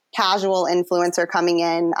casual influencer coming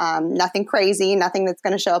in, nothing crazy, nothing that's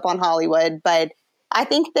going to show up on Hollywood. But I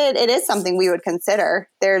think that it is something we would consider.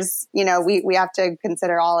 There's, we have to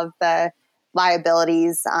consider all of the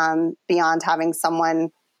liabilities beyond having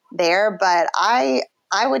someone there. But I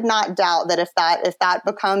would not doubt that if that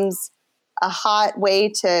becomes a hot way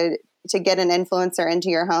to get an influencer into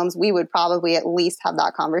your homes, we would probably at least have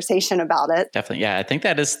that conversation about it. Definitely. Yeah. I think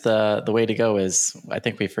that is the way to go. Is I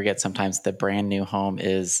think we forget sometimes the brand new home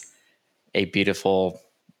is a beautiful,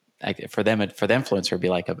 for the influencer, it'd be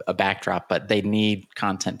like a backdrop, but they need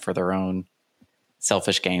content for their own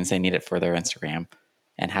selfish gains. They need it for their Instagram,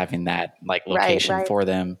 and having that like location for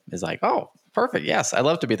them is like, oh, perfect. Yes. I'd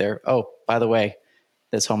love to be there. Oh, by the way,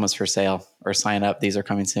 this home is for sale, or sign up. These are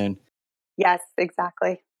coming soon. Yes,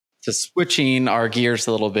 exactly. So switching our gears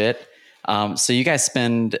a little bit. So you guys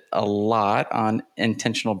spend a lot on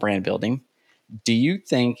intentional brand building. Do you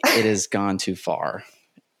think it has gone too far?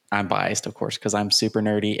 I'm biased, of course, because I'm super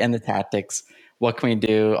nerdy and the tactics. What can we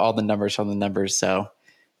do? All the numbers from the numbers. So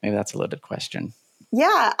maybe that's a loaded question.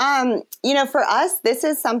 Yeah. For us, this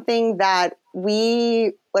is something that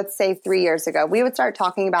let's say 3 years ago, we would start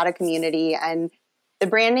talking about a community, and the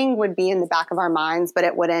branding would be in the back of our minds, but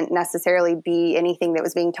it wouldn't necessarily be anything that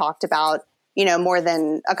was being talked about, more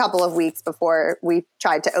than a couple of weeks before we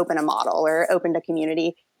tried to open a model or opened a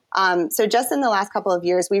community. So just in the last couple of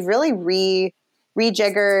years, we've really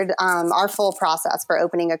rejiggered our full process for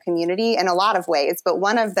opening a community in a lot of ways. But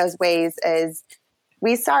one of those ways is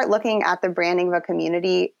we start looking at the branding of a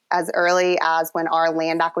community as early as when our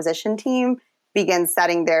land acquisition team begins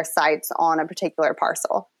setting their sights on a particular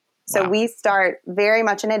parcel. So we start very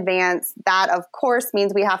much in advance. That, of course,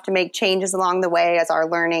 means we have to make changes along the way as our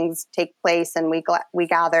learnings take place and we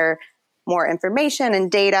gather more information and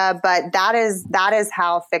data. But that is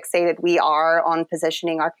how fixated we are on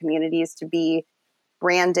positioning our communities to be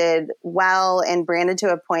branded well and branded to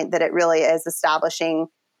a point that it really is establishing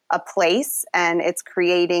a place, and it's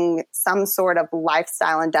creating some sort of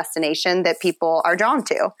lifestyle and destination that people are drawn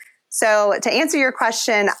to. So to answer your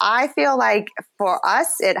question, I feel like for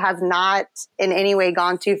us, it has not in any way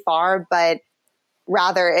gone too far, but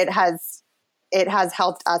rather it has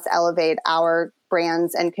helped us elevate our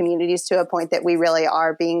brands and communities to a point that we really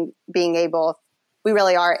are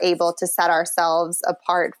able to set ourselves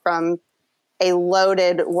apart from a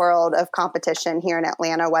loaded world of competition here in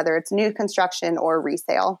Atlanta, whether it's new construction or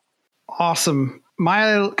resale. Awesome.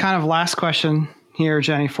 My kind of last question here,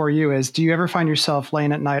 Jenny, for you is, do you ever find yourself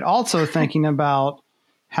laying at night also thinking about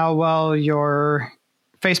how well your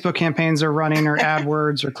Facebook campaigns are running, or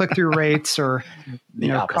AdWords, or click-through rates, or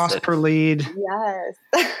cost per lead? Yes.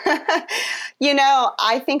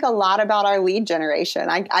 I think a lot about our lead generation.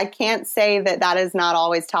 I can't say that is not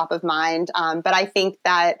always top of mind, but I think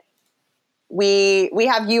that we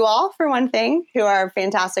have you all, for one thing, who are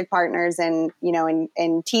fantastic partners and,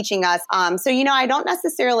 in teaching us. So I don't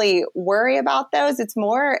necessarily worry about those. It's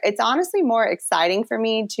honestly more exciting for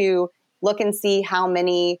me to look and see how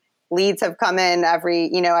many leads have come in every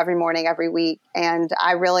morning, every week. And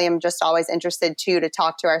I really am just always interested too, to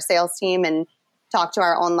talk to our sales team and talk to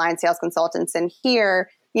our online sales consultants and hear,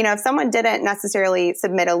 if someone didn't necessarily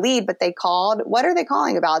submit a lead, but they called, what are they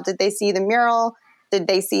calling about? Did they see the mural? Did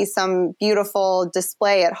they see some beautiful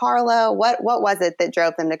display at Harlow? What was it that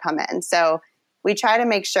drove them to come in? So we try to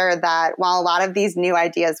make sure that while a lot of these new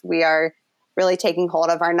ideas we are really taking hold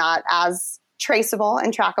of are not as traceable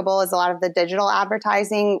and trackable as a lot of the digital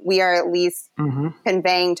advertising, we are at least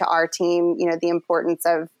conveying to our team, the importance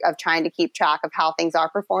of trying to keep track of how things are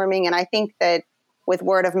performing. And I think that with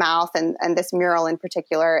word of mouth and this mural in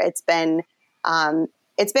particular, it's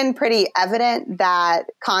been pretty evident that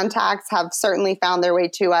contacts have certainly found their way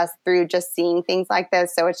to us through just seeing things like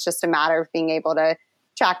this. So it's just a matter of being able to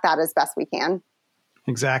track that as best we can.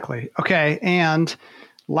 Exactly. Okay. And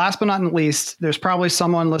last but not least, there's probably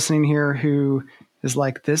someone listening here who is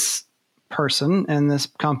like, this person and this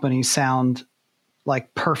company sound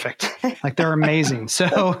like perfect, like they're amazing.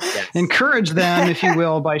 So encourage them, if you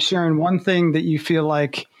will, by sharing one thing that you feel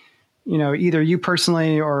like, either you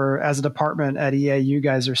personally or as a department at EA, you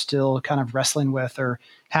guys are still kind of wrestling with or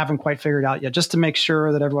haven't quite figured out yet, just to make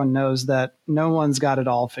sure that everyone knows that no one's got it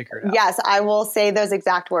all figured out. Yes, I will say those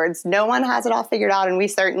exact words. No one has it all figured out, and we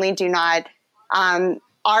certainly do not.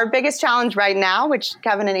 Our biggest challenge right now, which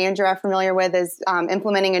Kevin and Andrew are familiar with, is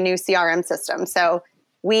implementing a new CRM system. So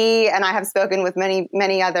and I have spoken with many,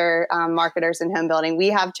 many other marketers in home building, we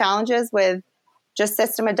have challenges with just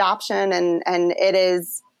system adoption, and it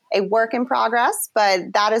is a work in progress,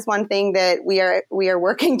 but that is one thing that we are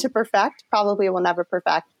working to perfect. Probably will never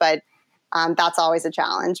perfect, but that's always a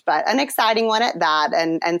challenge, but an exciting one at that,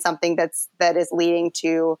 and something that is leading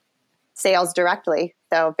to sales directly.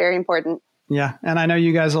 So very important. Yeah. And I know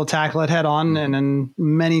you guys will tackle it head on and in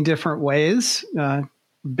many different ways.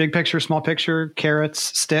 Big picture, small picture,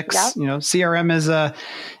 carrots, sticks. Yep. CRM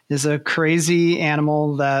is a crazy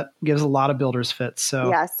animal that gives a lot of builders fits. So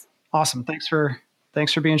yes. Awesome. Thanks for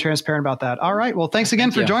being transparent about that. All right. Well, thanks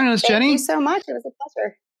again for joining us, Jenny. Thank you so much. It was a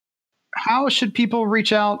pleasure. How should people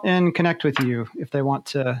reach out and connect with you if they want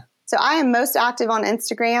to? So I am most active on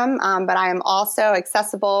Instagram, but I am also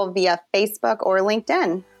accessible via Facebook or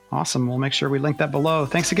LinkedIn. Awesome. We'll make sure we link that below.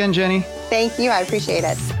 Thanks again, Jenny. Thank you. I appreciate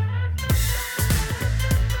it.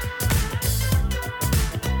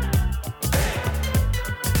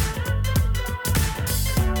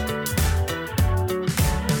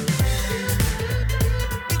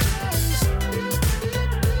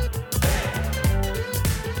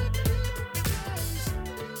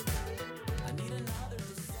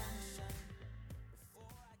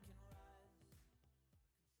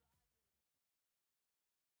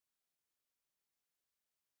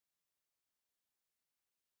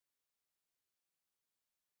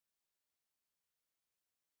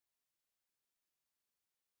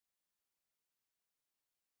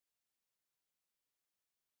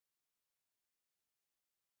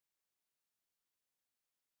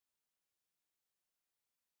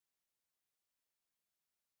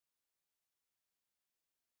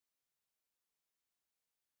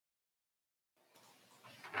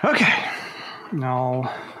 Okay.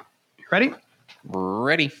 Now, you ready?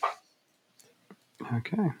 Ready.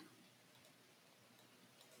 Okay.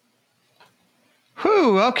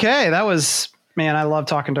 Whew. Okay. That was, man, I love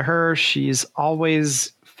talking to her. She's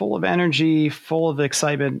always full of energy, full of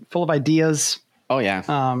excitement, full of ideas. Oh, yeah.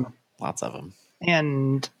 Lots of them.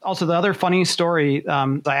 And also the other funny story,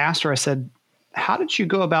 I asked her, I said, how did you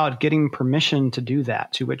go about getting permission to do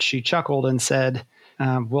that? To which she chuckled and said,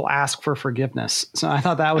 we'll ask for forgiveness. So I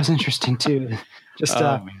thought that was interesting too.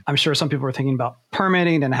 I'm sure some people were thinking about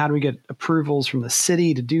permitting and how do we get approvals from the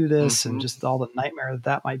city to do this and just all the nightmare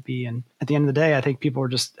that might be. And at the end of the day, I think people are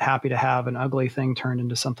just happy to have an ugly thing turned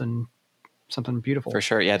into something beautiful. For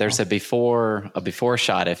sure. Yeah. There's a before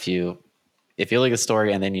shot. If you look at the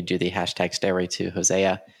story and then you do the hashtag stairway to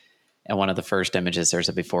Hosea, and one of the first images, there's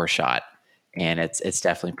a before shot, and it's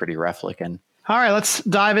definitely pretty rough looking. All right, let's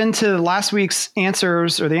dive into last week's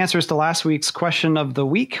answers, or the answers to last week's question of the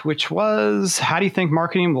week, which was, how do you think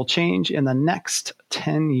marketing will change in the next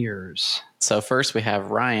 10 years? So first we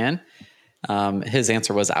have Ryan. His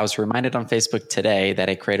answer was, I was reminded on Facebook today that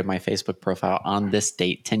I created my Facebook profile on this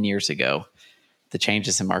date 10 years ago. The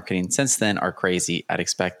changes in marketing since then are crazy. I'd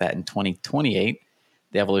expect that in 2028,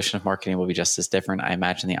 the evolution of marketing will be just as different. I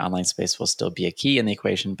imagine the online space will still be a key in the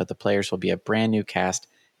equation, but the players will be a brand new cast,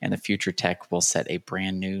 and the future tech will set a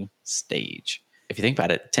brand new stage. If you think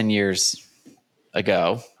about it, 10 years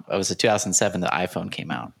ago, it was 2007, the iPhone came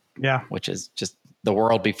out. Yeah. Which is just the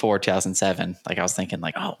world before 2007. Like I was thinking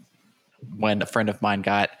when a friend of mine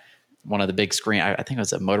got one of the big screen, I think it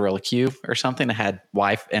was a Motorola Q or something that had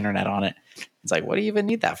Wi-Fi internet on it. It's like, what do you even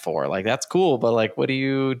need that for? Like, that's cool, but like, what do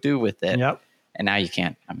you do with it? Yep. And now you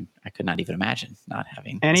can't. I mean, I could not even imagine not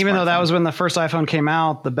having. And even though that was when the first iPhone came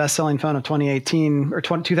out, the best-selling phone of 2018 or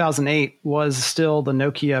 2008 was still the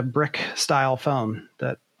Nokia brick style phone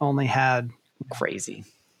that only had crazy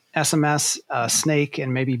SMS, Snake,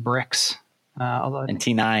 and maybe bricks. And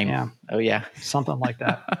T9. Yeah. Oh yeah. Something like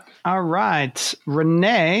that. All right.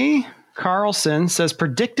 Renee Carlson says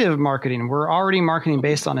predictive marketing. We're already marketing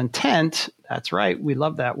based on intent. That's right. We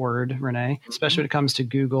love that word, Renee, especially when it comes to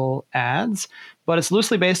Google ads, but it's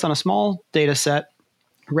loosely based on a small data set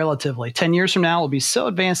relatively. 10 years from now, it will be so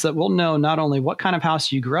advanced that we'll know not only what kind of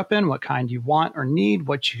house you grew up in, what kind you want or need,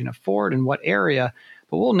 what you can afford, and what area,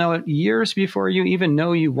 but we'll know it years before you even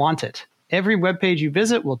know you want it. Every webpage you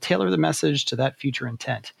visit will tailor the message to that future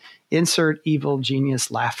intent. Insert evil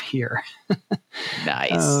genius laugh here.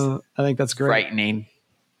 Nice. I think that's great. Frightening.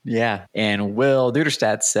 Yeah. And Will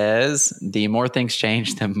Duderstadt says, the more things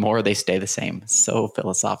change, the more they stay the same. So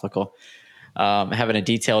philosophical. Having a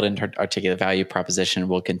detailed and articulate value proposition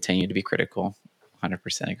will continue to be critical.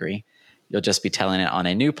 100% agree. You'll just be telling it on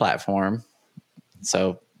a new platform.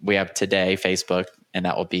 So we have today Facebook, and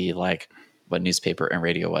that will be like what newspaper and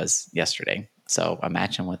radio was yesterday. So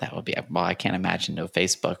imagine what that will be. Well, I can't imagine no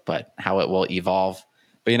Facebook, but how it will evolve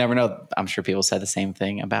But you never know. I'm sure people said the same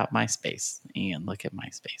thing about MySpace. And look at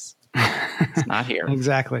MySpace. It's not here.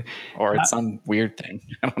 Exactly. Or it's some weird thing.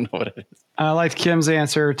 I don't know what it is. I liked Kim's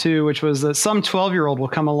answer too, which was that some 12-year-old will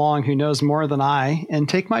come along who knows more than I and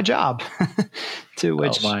take my job. To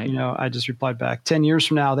which, I just replied back, 10 years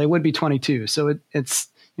from now, they would be 22. So it's,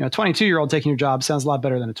 a 22-year-old taking your job sounds a lot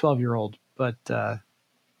better than a 12-year-old. But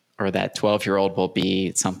or that 12-year-old will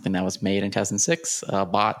be something that was made in 2006, a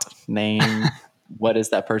bot name. What is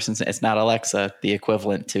that person's? It's not Alexa. The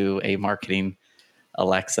equivalent to a marketing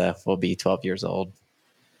Alexa will be 12 years old.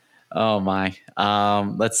 Oh my.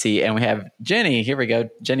 Let's see. And we have Jenny. Here we go.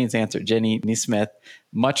 Jenny's answer. Jenny Smith.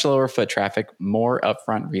 Much lower foot traffic, more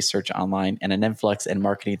upfront research online, and an influx in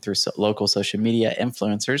marketing through local social media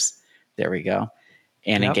influencers. There we go.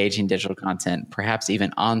 And engaging digital content, perhaps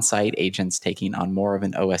even on-site agents taking on more of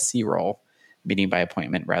an OSC role, meeting by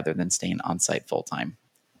appointment rather than staying on-site full-time.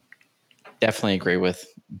 Definitely agree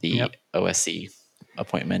with the OSC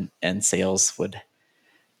appointment, and sales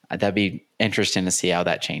that'd be interesting to see how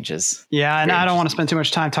that changes. Yeah. And I don't want to spend too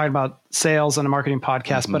much time talking about sales on a marketing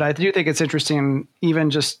podcast, but I do think it's interesting. Even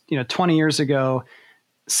just, 20 years ago,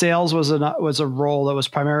 sales was a role that was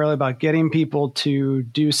primarily about getting people to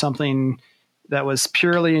do something that was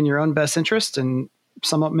purely in your own best interest and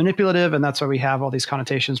somewhat manipulative. And that's why we have all these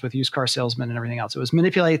connotations with used car salesmen and everything else. It was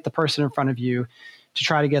manipulate the person in front of you to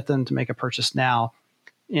try to get them to make a purchase now.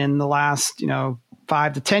 In the last,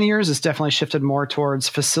 5 to 10 years, it's definitely shifted more towards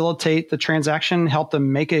facilitate the transaction, help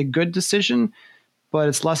them make a good decision, but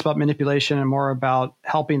it's less about manipulation and more about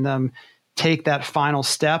helping them take that final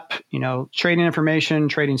step, trading information,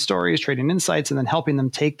 trading stories, trading insights, and then helping them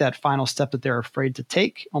take that final step that they're afraid to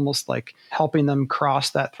take, almost like helping them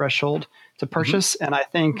cross that threshold to purchase. And I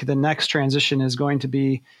think the next transition is going to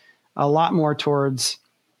be a lot more towards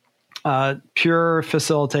pure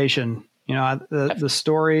facilitation. The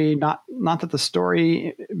story, not that the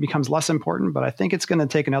story becomes less important, but I think it's going to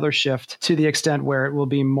take another shift to the extent where it will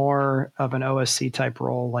be more of an OSC type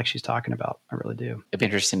role like she's talking about. I really do. It'd be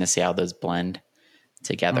interesting to see how those blend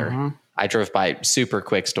together. I drove by, super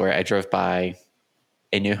quick story. I drove by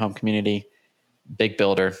a new home community, big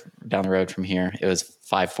builder down the road from here. It was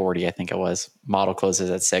 5:40, I think it was. Model closes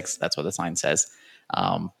at 6. That's what the sign says.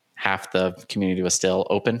 Half the community was still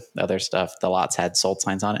open. The other stuff, the lots had sold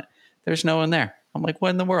signs on it. There's no one there. I'm like, what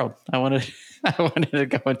in the world? I wanted to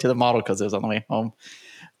go into the model because it was on the way home,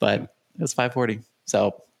 but it was 5:40.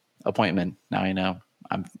 So appointment. Now I know.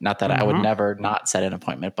 I'm not that I would never not set an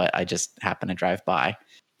appointment, but I just happened to drive by.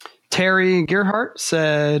 Terry Gerhardt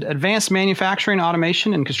said, advanced manufacturing,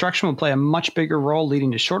 automation, and construction will play a much bigger role,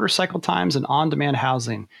 leading to shorter cycle times and on-demand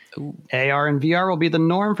housing. Ooh. AR and VR will be the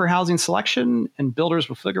norm for housing selection, and builders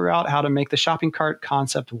will figure out how to make the shopping cart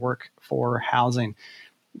concept work for housing.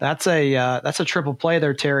 That's a triple play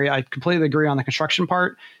there, Terry. I completely agree on the construction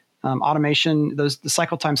part. Automation, the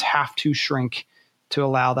cycle times have to shrink to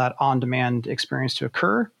allow that on-demand experience to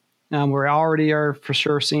occur. We already are for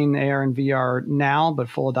sure seeing AR and VR now, but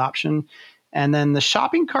full adoption. And then the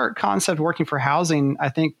shopping cart concept working for housing, I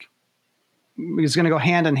think, is going to go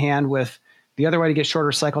hand in hand with the other way to get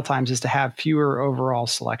shorter cycle times is to have fewer overall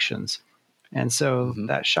selections. And so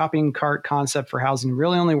that shopping cart concept for housing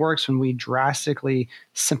really only works when we drastically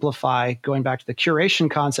simplify, going back to the curation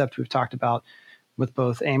concept we've talked about with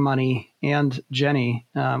both A-Money and Jenny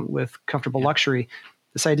with Comfortable Luxury.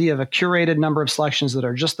 This idea of a curated number of selections that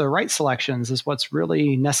are just the right selections is what's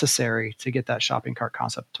really necessary to get that shopping cart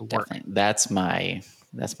concept to work. Definitely. That's my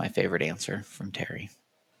favorite answer from Terry.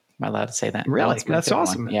 Am I allowed to say that? Really? That's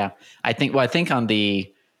awesome. One. Yeah. I think on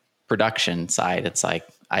the production side, it's like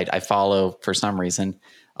I follow, for some reason,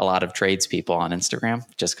 a lot of tradespeople on Instagram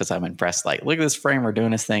just because I'm impressed. Like, look at this framer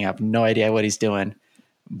doing this thing. I have no idea what he's doing,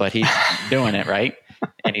 but he's doing it, right?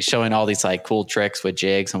 And he's showing all these like cool tricks with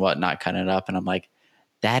jigs and whatnot, cutting it up. And I'm like,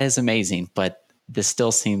 that is amazing. But this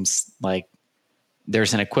still seems like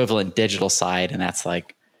there's an equivalent digital side, and that's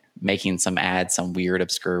like making some ads some weird,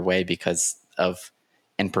 obscure way because of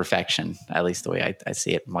imperfection, at least the way I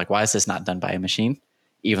see it. I'm like, why is this not done by a machine?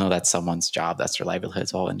 Even though that's someone's job, that's their livelihood,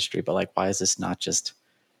 it's all industry. But like, why is this not just,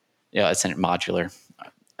 it's a modular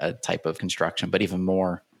type of construction, but even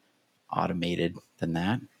more automated than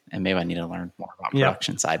that? And maybe I need to learn more about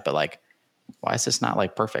production side, but like, why is this not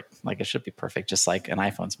like perfect? Like it should be perfect, just like an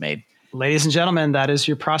iPhone's made. Ladies and gentlemen, that is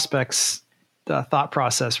your prospect's thought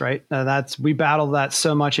process, right? We battle that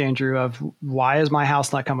so much, Andrew, of why is my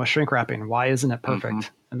house not come with shrink wrapping? Why isn't it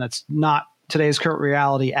perfect? And that's not today's current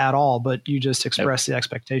reality at all, but you just expressed the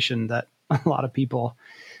expectation that a lot of people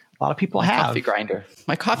have.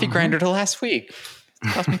 My coffee grinder to last week. It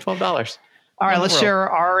cost me $12. All right, let's share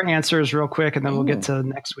our answers real quick, and then we'll get to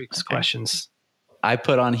next week's questions. I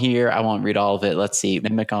put on here, I won't read all of it. Let's see,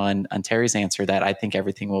 mimic on Terry's answer that I think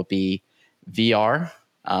everything will be VR.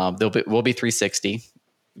 Will be 360.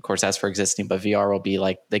 Of course, that's for existing, but VR will be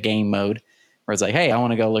like the game mode where it's like, hey, I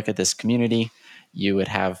want to go look at this community. You would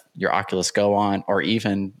have your Oculus Go on, or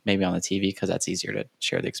even maybe on the TV, because that's easier to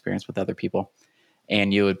share the experience with other people.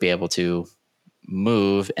 And you would be able to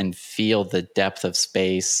move and feel the depth of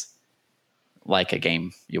space like a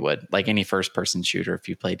game you would, like any first person shooter. If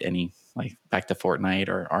you played any, like back to Fortnite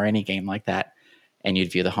or any game like that, and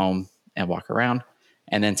you'd view the home and walk around,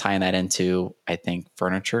 and then tying that into, I think,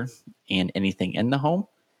 furniture and anything in the home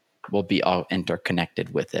will be all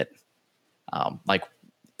interconnected with it. Like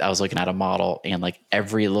I was looking at a model, and like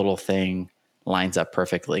every little thing lines up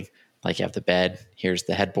perfectly. Like you have the bed, here's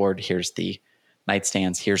the headboard, here's the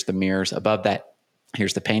nightstands, here's the mirrors above that,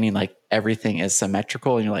 here's the painting. Like everything is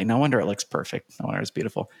symmetrical, and you're like, no wonder it looks perfect. No wonder it's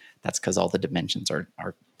beautiful. That's because all the dimensions are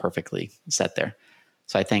perfectly set there.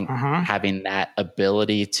 So I think having that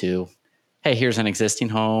ability to, hey, here's an existing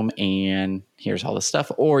home and here's all the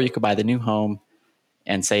stuff, or you could buy the new home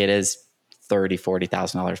and say it is $30,000,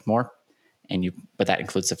 $40,000 more. But that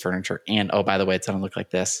includes the furniture. And, oh, by the way, it's going to look like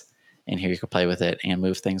this. And here you can play with it and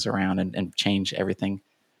move things around and change everything.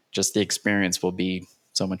 Just the experience will be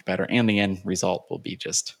so much better, and the end result will be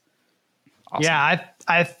just awesome. Yeah,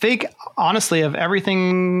 I think honestly, of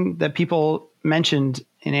everything that people mentioned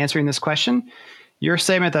in answering this question, your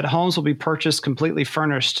statement that homes will be purchased completely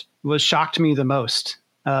furnished was shocked me the most.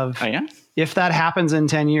 If that happens in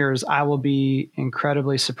 10 years, I will be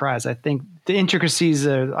incredibly surprised. I think the intricacies,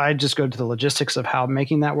 I just go to the logistics of how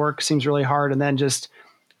making that work seems really hard. And then just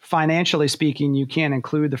financially speaking, you can't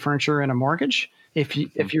include the furniture in a mortgage. If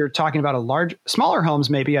you're talking about smaller homes,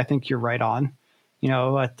 maybe I think you're right on,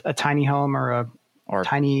 a tiny home or a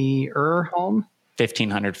tinier home.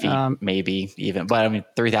 1,500 feet, maybe even, but I mean,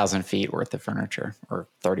 3,000 feet worth of furniture, or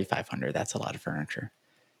 3,500. That's a lot of furniture.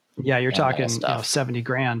 Yeah. You're talking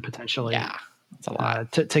 $70,000 potentially. Yeah. That's a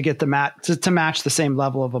lot to get to match the same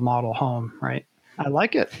level of a model home. Right. I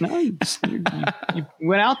like it. No, you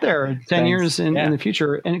went out there 10 years in the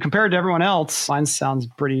future, and compared to everyone else, mine sounds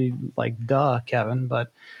pretty like duh, Kevin,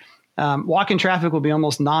 but walk-in traffic will be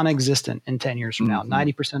almost non-existent in 10 years from now.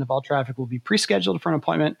 90% of all traffic will be pre-scheduled for an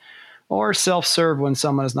appointment or self-serve when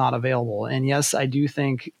someone is not available. And yes, I do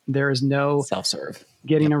think there is no self-serve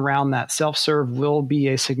getting around that. Self-serve will be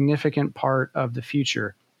a significant part of the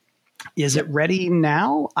future. Is it ready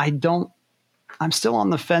now? I'm still on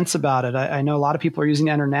the fence about it. I know a lot of people are using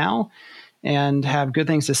Enter Now and have good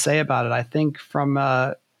things to say about it. I think from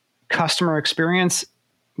a customer experience,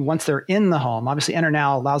 once they're in the home, obviously Enter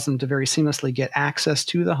Now allows them to very seamlessly get access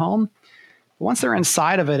to the home. But once they're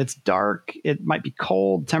inside of it, it's dark. It might be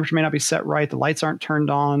cold. Temperature may not be set right. The lights aren't turned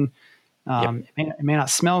on. It may not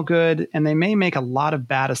smell good. And they may make a lot of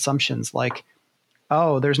bad assumptions like,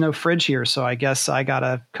 oh, there's no fridge here, so I guess I got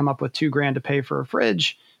to come up with $2,000 to pay for a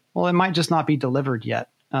fridge. Well, it might just not be delivered yet.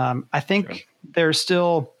 I think there's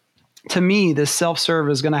still, to me, this self-serve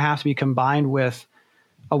is going to have to be combined with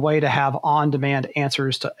a way to have on-demand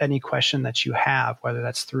answers to any question that you have, whether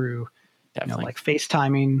that's through, like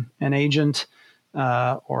FaceTiming an agent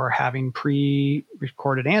or having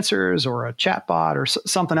pre-recorded answers or a chatbot or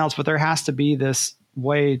something else. But there has to be this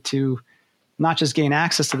way to not just gain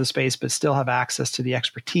access to the space, but still have access to the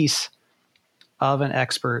expertise of an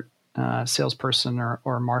expert salesperson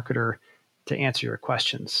or marketer to answer your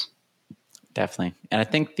questions. Definitely. And I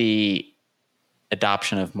think the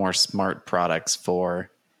adoption of more smart products for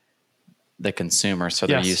the consumer. So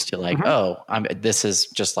they're used to like, this is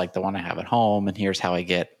just like the one I have at home, and here's how I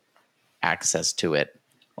get access to it.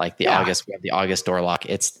 Like we have the August door lock.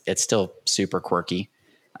 It's still super quirky.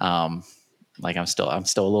 Like I'm still a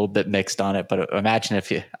little bit mixed on it, but imagine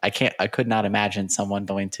I could not imagine someone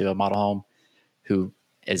going to a model home who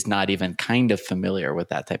is not even kind of familiar with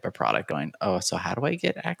that type of product going, oh, so how do I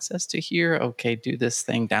get access to here? Okay, do this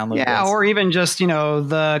thing, download this. Yeah, or even just,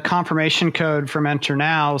 the confirmation code from Enter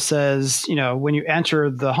Now says, when you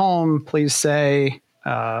enter the home, please say,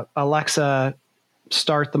 Alexa,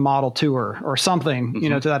 start the model tour or something,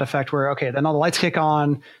 to that effect where, okay, then all the lights kick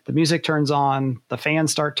on, the music turns on, the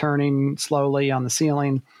fans start turning slowly on the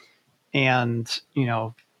ceiling. And,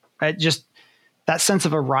 it just, that sense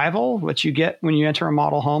of arrival, which you get when you enter a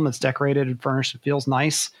model home that's decorated and furnished and feels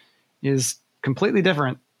nice, is completely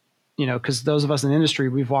different, because those of us in the industry,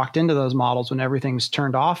 we've walked into those models when everything's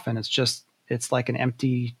turned off and it's like an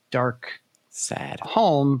empty, dark, sad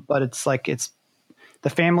home, but it's like the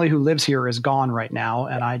family who lives here is gone right now,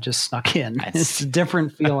 and I just snuck in. It's a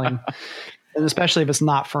different feeling, and especially if it's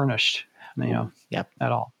not furnished. Yep.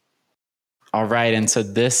 at all. All right. And so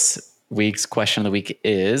this week's question of the week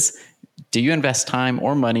is, do you invest time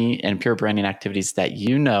or money in pure branding activities that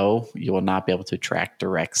you know you will not be able to track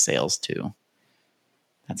direct sales to?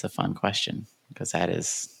 That's a fun question because that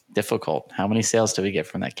is difficult. How many sales do we get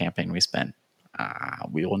from that campaign we spent?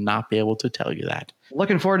 We will not be able to tell you that.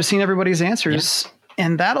 Looking forward to seeing everybody's answers. Yeah.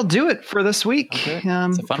 And that'll do it for this week. Okay.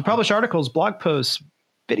 For published articles, blog posts,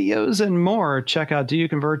 videos, and more, check out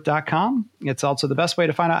doyouconvert.com. It's also the best way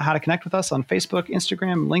to find out how to connect with us on Facebook,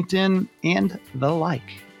 Instagram, LinkedIn, and the like.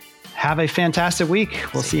 Have a fantastic week.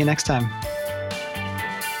 We'll see you next time.